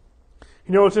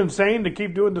 It's insane to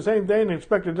keep doing the same thing and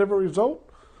expect a different result.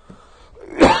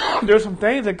 There's some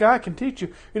things that God can teach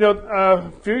you.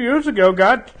 A few years ago,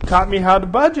 God taught me how to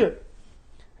budget.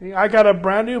 We got a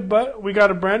brand new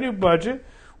budget.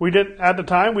 At the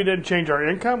time, we didn't change our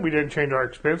income. We didn't change our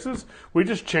expenses. We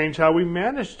just changed how we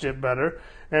managed it better.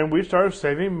 And we started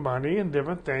saving money and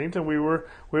different things. And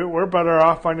we're better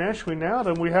off financially now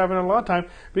than we have in a long time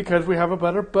because we have a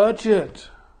better budget.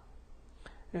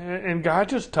 And God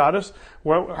just taught us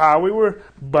how we were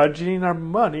budgeting our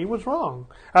money was wrong.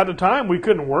 At the time, we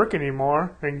couldn't work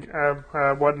anymore and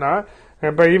whatnot.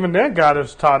 But even then, God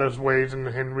has taught us ways in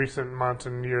recent months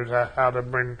and years how to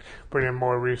bring in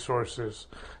more resources.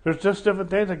 There's just different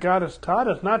things that God has taught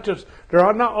us.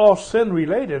 They're not all sin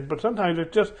related, but sometimes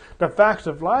it's just the facts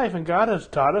of life. And God has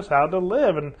taught us how to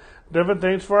live and different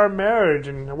things for our marriage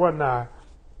and whatnot.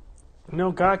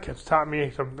 God has taught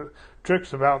me some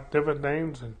tricks about different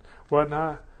things and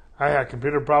whatnot. I had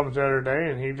computer problems the other day,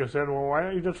 and he just said, "Well, why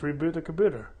don't you just reboot the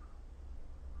computer?"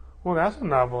 Well, that's a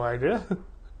novel idea.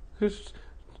 Just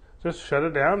shut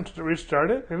it down,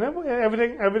 restart it, and then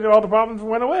everything, all the problems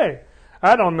went away.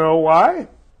 I don't know why,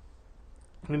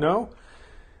 And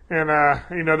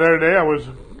the other day I was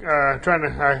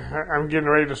I'm getting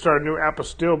ready to start a new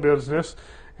apostille business,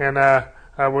 and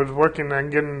I was working on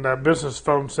getting the business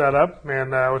phone set up,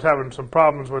 and I was having some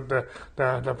problems with the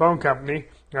phone company,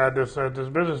 this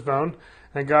business phone.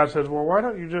 And God says, "Well, why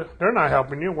don't you they're not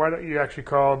helping you. Why don't you actually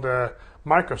call the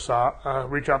Microsoft,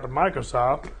 reach out to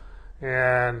Microsoft?"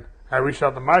 And I reached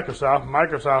out to Microsoft.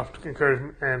 Microsoft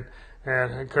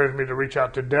encouraged me to reach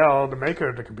out to Dell, the maker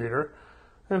of the computer.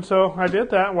 And so I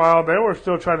did that while they were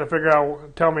still trying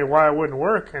to tell me why it wouldn't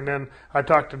work. And then I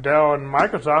talked to Dell and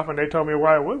Microsoft, and they told me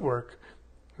why it would work.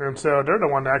 And so they're the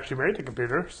one that actually made the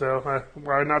computer. So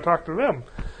why not talk to them?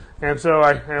 And so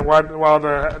while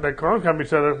the phone company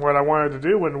said what I wanted to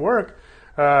do wouldn't work,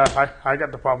 I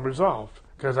got the problem resolved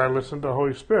because I listened to the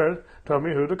Holy Spirit told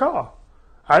me who to call.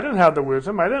 I didn't have the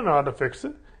wisdom. I didn't know how to fix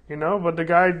it, but the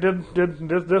guy did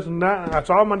this and that. I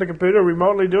saw him on the computer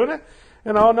remotely doing it,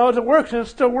 and all I know is it works, and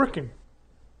it's still working.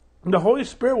 And the Holy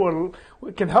Spirit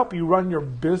can help you run your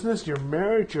business, your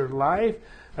marriage, your life.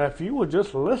 If you will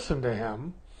just listen to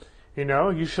Him,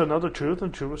 you shall know the truth,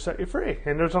 and the truth will set you free.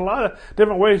 And there's a lot of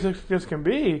different ways this can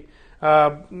be,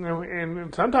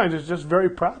 and sometimes it's just very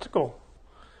practical.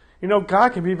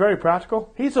 God can be very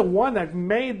practical. He's the one that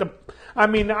made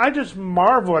I just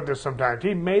marvel at this sometimes.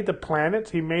 He made the planets.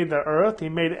 He made the earth. He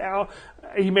made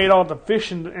all the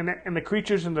fish and the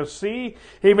creatures in the sea.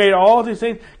 He made all these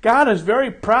things. God is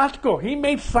very practical. He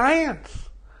made science.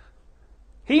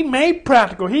 He made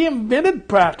practical. He invented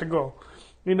practical.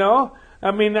 I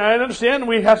understand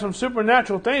we have some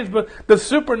supernatural things, but the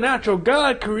supernatural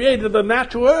God created the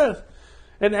natural earth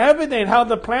and everything, how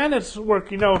the planets work,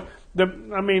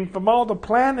 from all the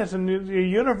planets in the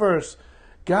universe,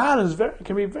 God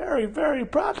can be very, very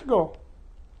practical.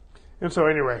 And so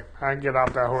anyway, I can get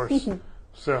off that horse.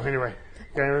 So anyway,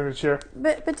 can I share?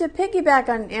 But to piggyback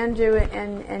on Andrew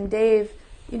and Dave,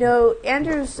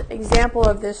 Andrew's example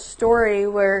of this story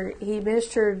where he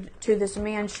ministered to this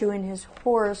man shoeing his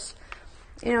horse,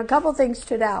 a couple things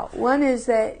stood out. One is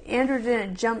that Andrew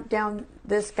didn't jump down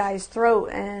this guy's throat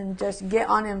and just get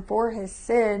on him for his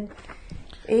sin.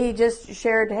 He just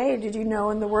shared, hey, did you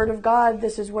know in the Word of God,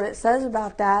 this is what it says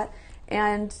about that?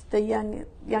 And the young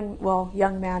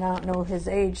man, I don't know his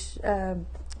age,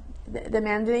 the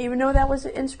man didn't even know that was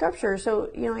in Scripture.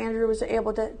 So, Andrew was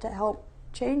able to help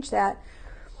change that.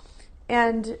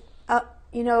 And,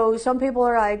 some people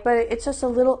are like, but it's just a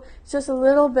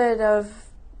little bit of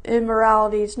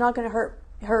immorality. It's not going to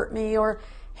hurt me. Or,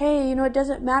 hey, it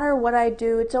doesn't matter what I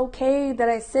do. It's okay that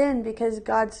I sin because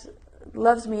God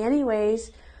loves me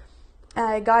anyways.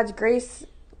 God's grace,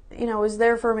 is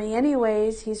there for me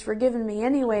anyways. He's forgiven me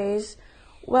anyways.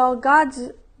 Well,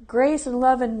 God's grace and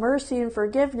love and mercy and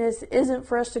forgiveness isn't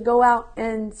for us to go out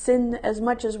and sin as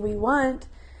much as we want.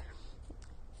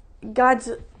 God's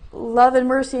love and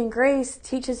mercy and grace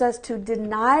teaches us to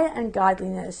deny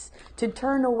ungodliness, to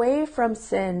turn away from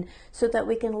sin so that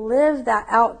we can live that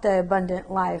out, the abundant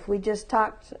life. We just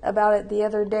talked about it the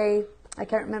other day. I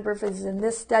can't remember if it's in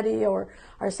this study or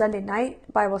our Sunday night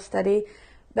Bible study,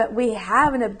 but we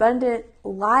have an abundant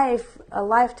life, a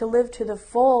life to live to the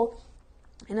full.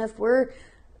 And if we're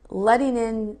letting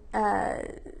in,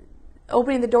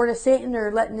 opening the door to Satan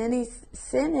or letting any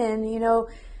sin in,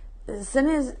 sin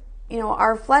is,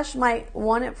 our flesh might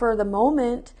want it for the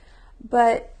moment,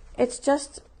 but it's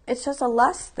just a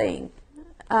lust thing.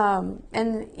 And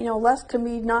lust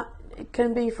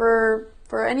can be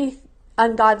for any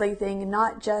ungodly thing and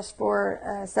not just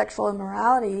for sexual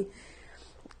immorality.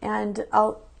 And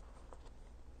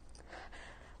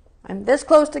I'm this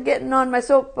close to getting on my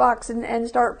soapbox and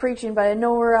start preaching, but I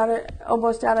know we're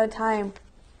almost out of time.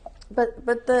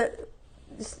 But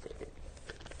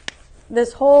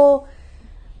this whole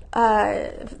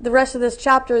the rest of this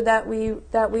chapter that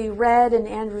we read in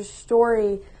Andrew's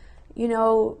story,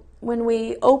 when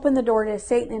we open the door to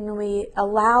Satan and we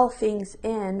allow things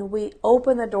in, we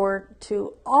open the door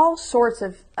to all sorts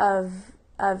of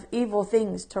evil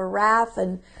things, to wrath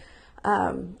and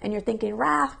you're thinking,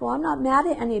 wrath, well, I'm not mad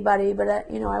at anybody, but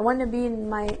I want to be in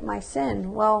my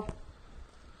sin. Well,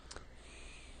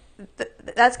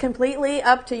 that's completely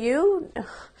up to you,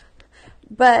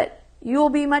 but you will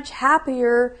be much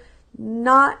happier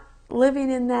not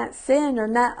living in that sin or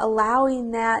not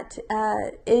allowing that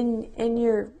in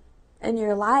your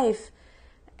life.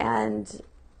 And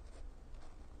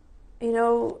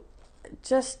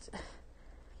just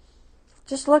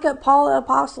look at Paul the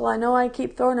Apostle. I know I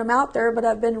keep throwing him out there, but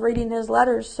I've been reading his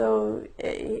letters, so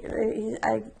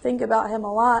I think about him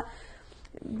a lot.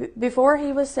 Before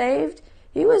he was saved,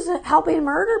 he was helping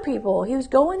murder people. He was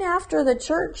going after the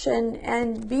church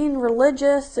and being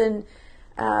religious, and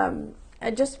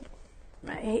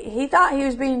he thought he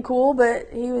was being cool, but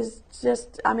he was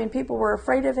just, people were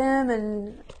afraid of him,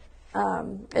 and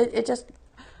it just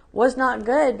was not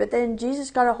good. But then Jesus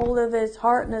got a hold of his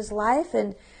heart and his life,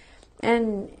 and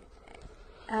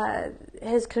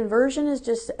his conversion is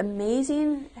just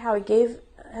amazing, how he gave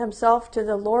himself to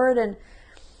the Lord. And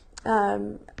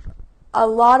a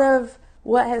lot of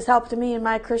what has helped me in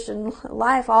my Christian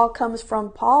life all comes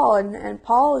from Paul. And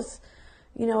Paul is,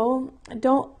 don't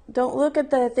look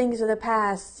at the things of the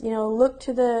past, look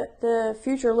to the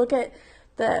future, look at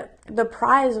the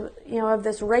prize, of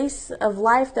this race of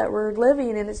life that we're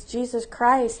living, and it's Jesus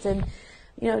Christ. And,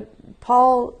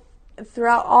 Paul,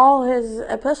 throughout all his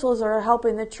epistles, are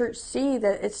helping the church see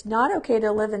that it's not okay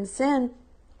to live in sin,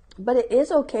 but it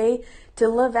is okay to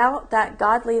live out that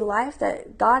godly life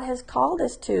that God has called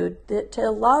us to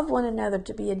love one another,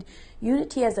 to be in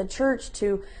unity as a church,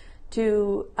 to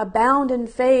abound in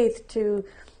faith, to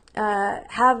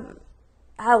have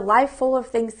a life full of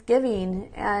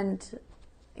thanksgiving. And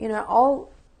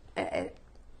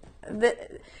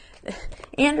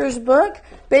Andrew's book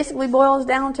basically boils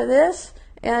down to this,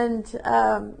 and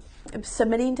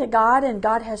submitting to God, and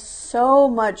God has so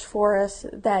much for us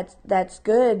that's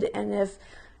good. And if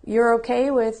you're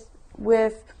okay with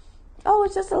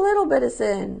it's just a little bit of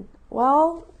sin,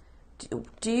 well,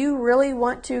 do you really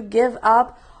want to give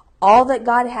up all that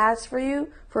God has for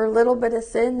you for a little bit of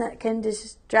sin that can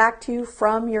distract you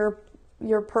from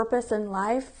your purpose in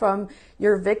life, from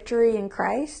your victory in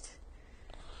Christ?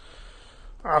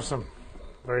 Awesome.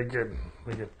 Very good.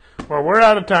 Very good. Well, we're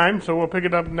out of time, so we'll pick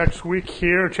it up next week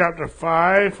here, chapter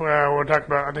 5. We'll talk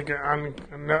about, I think,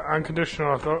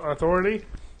 unconditional authority.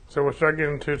 So we'll start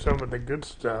getting into some of the good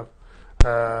stuff.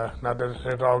 Not that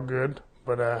it's all good,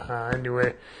 but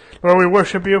anyway. Lord, we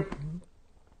worship you.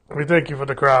 We thank you for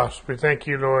the cross. We thank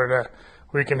you, Lord, that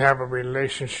we can have a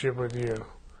relationship with you.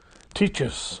 Teach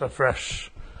us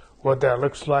afresh what that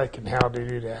looks like and how to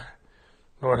do that.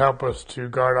 Lord, help us to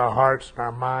guard our hearts and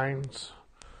our minds.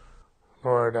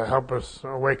 Lord, help us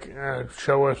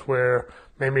show us where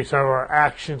maybe some of our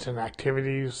actions and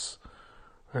activities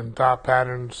and thought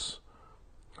patterns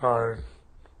are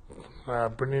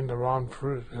bringing the wrong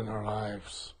fruit in our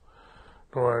lives.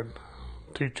 Lord,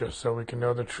 teach us so we can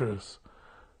know the truth,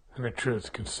 and the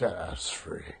truth can set us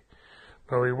free.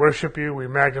 Lord, we worship you, we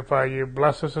magnify you,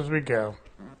 bless us as we go.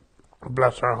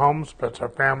 Bless our homes, bless our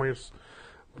families,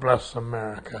 bless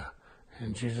America.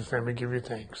 In Jesus' name we give you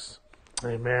thanks.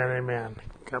 Amen, amen.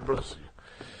 God bless you.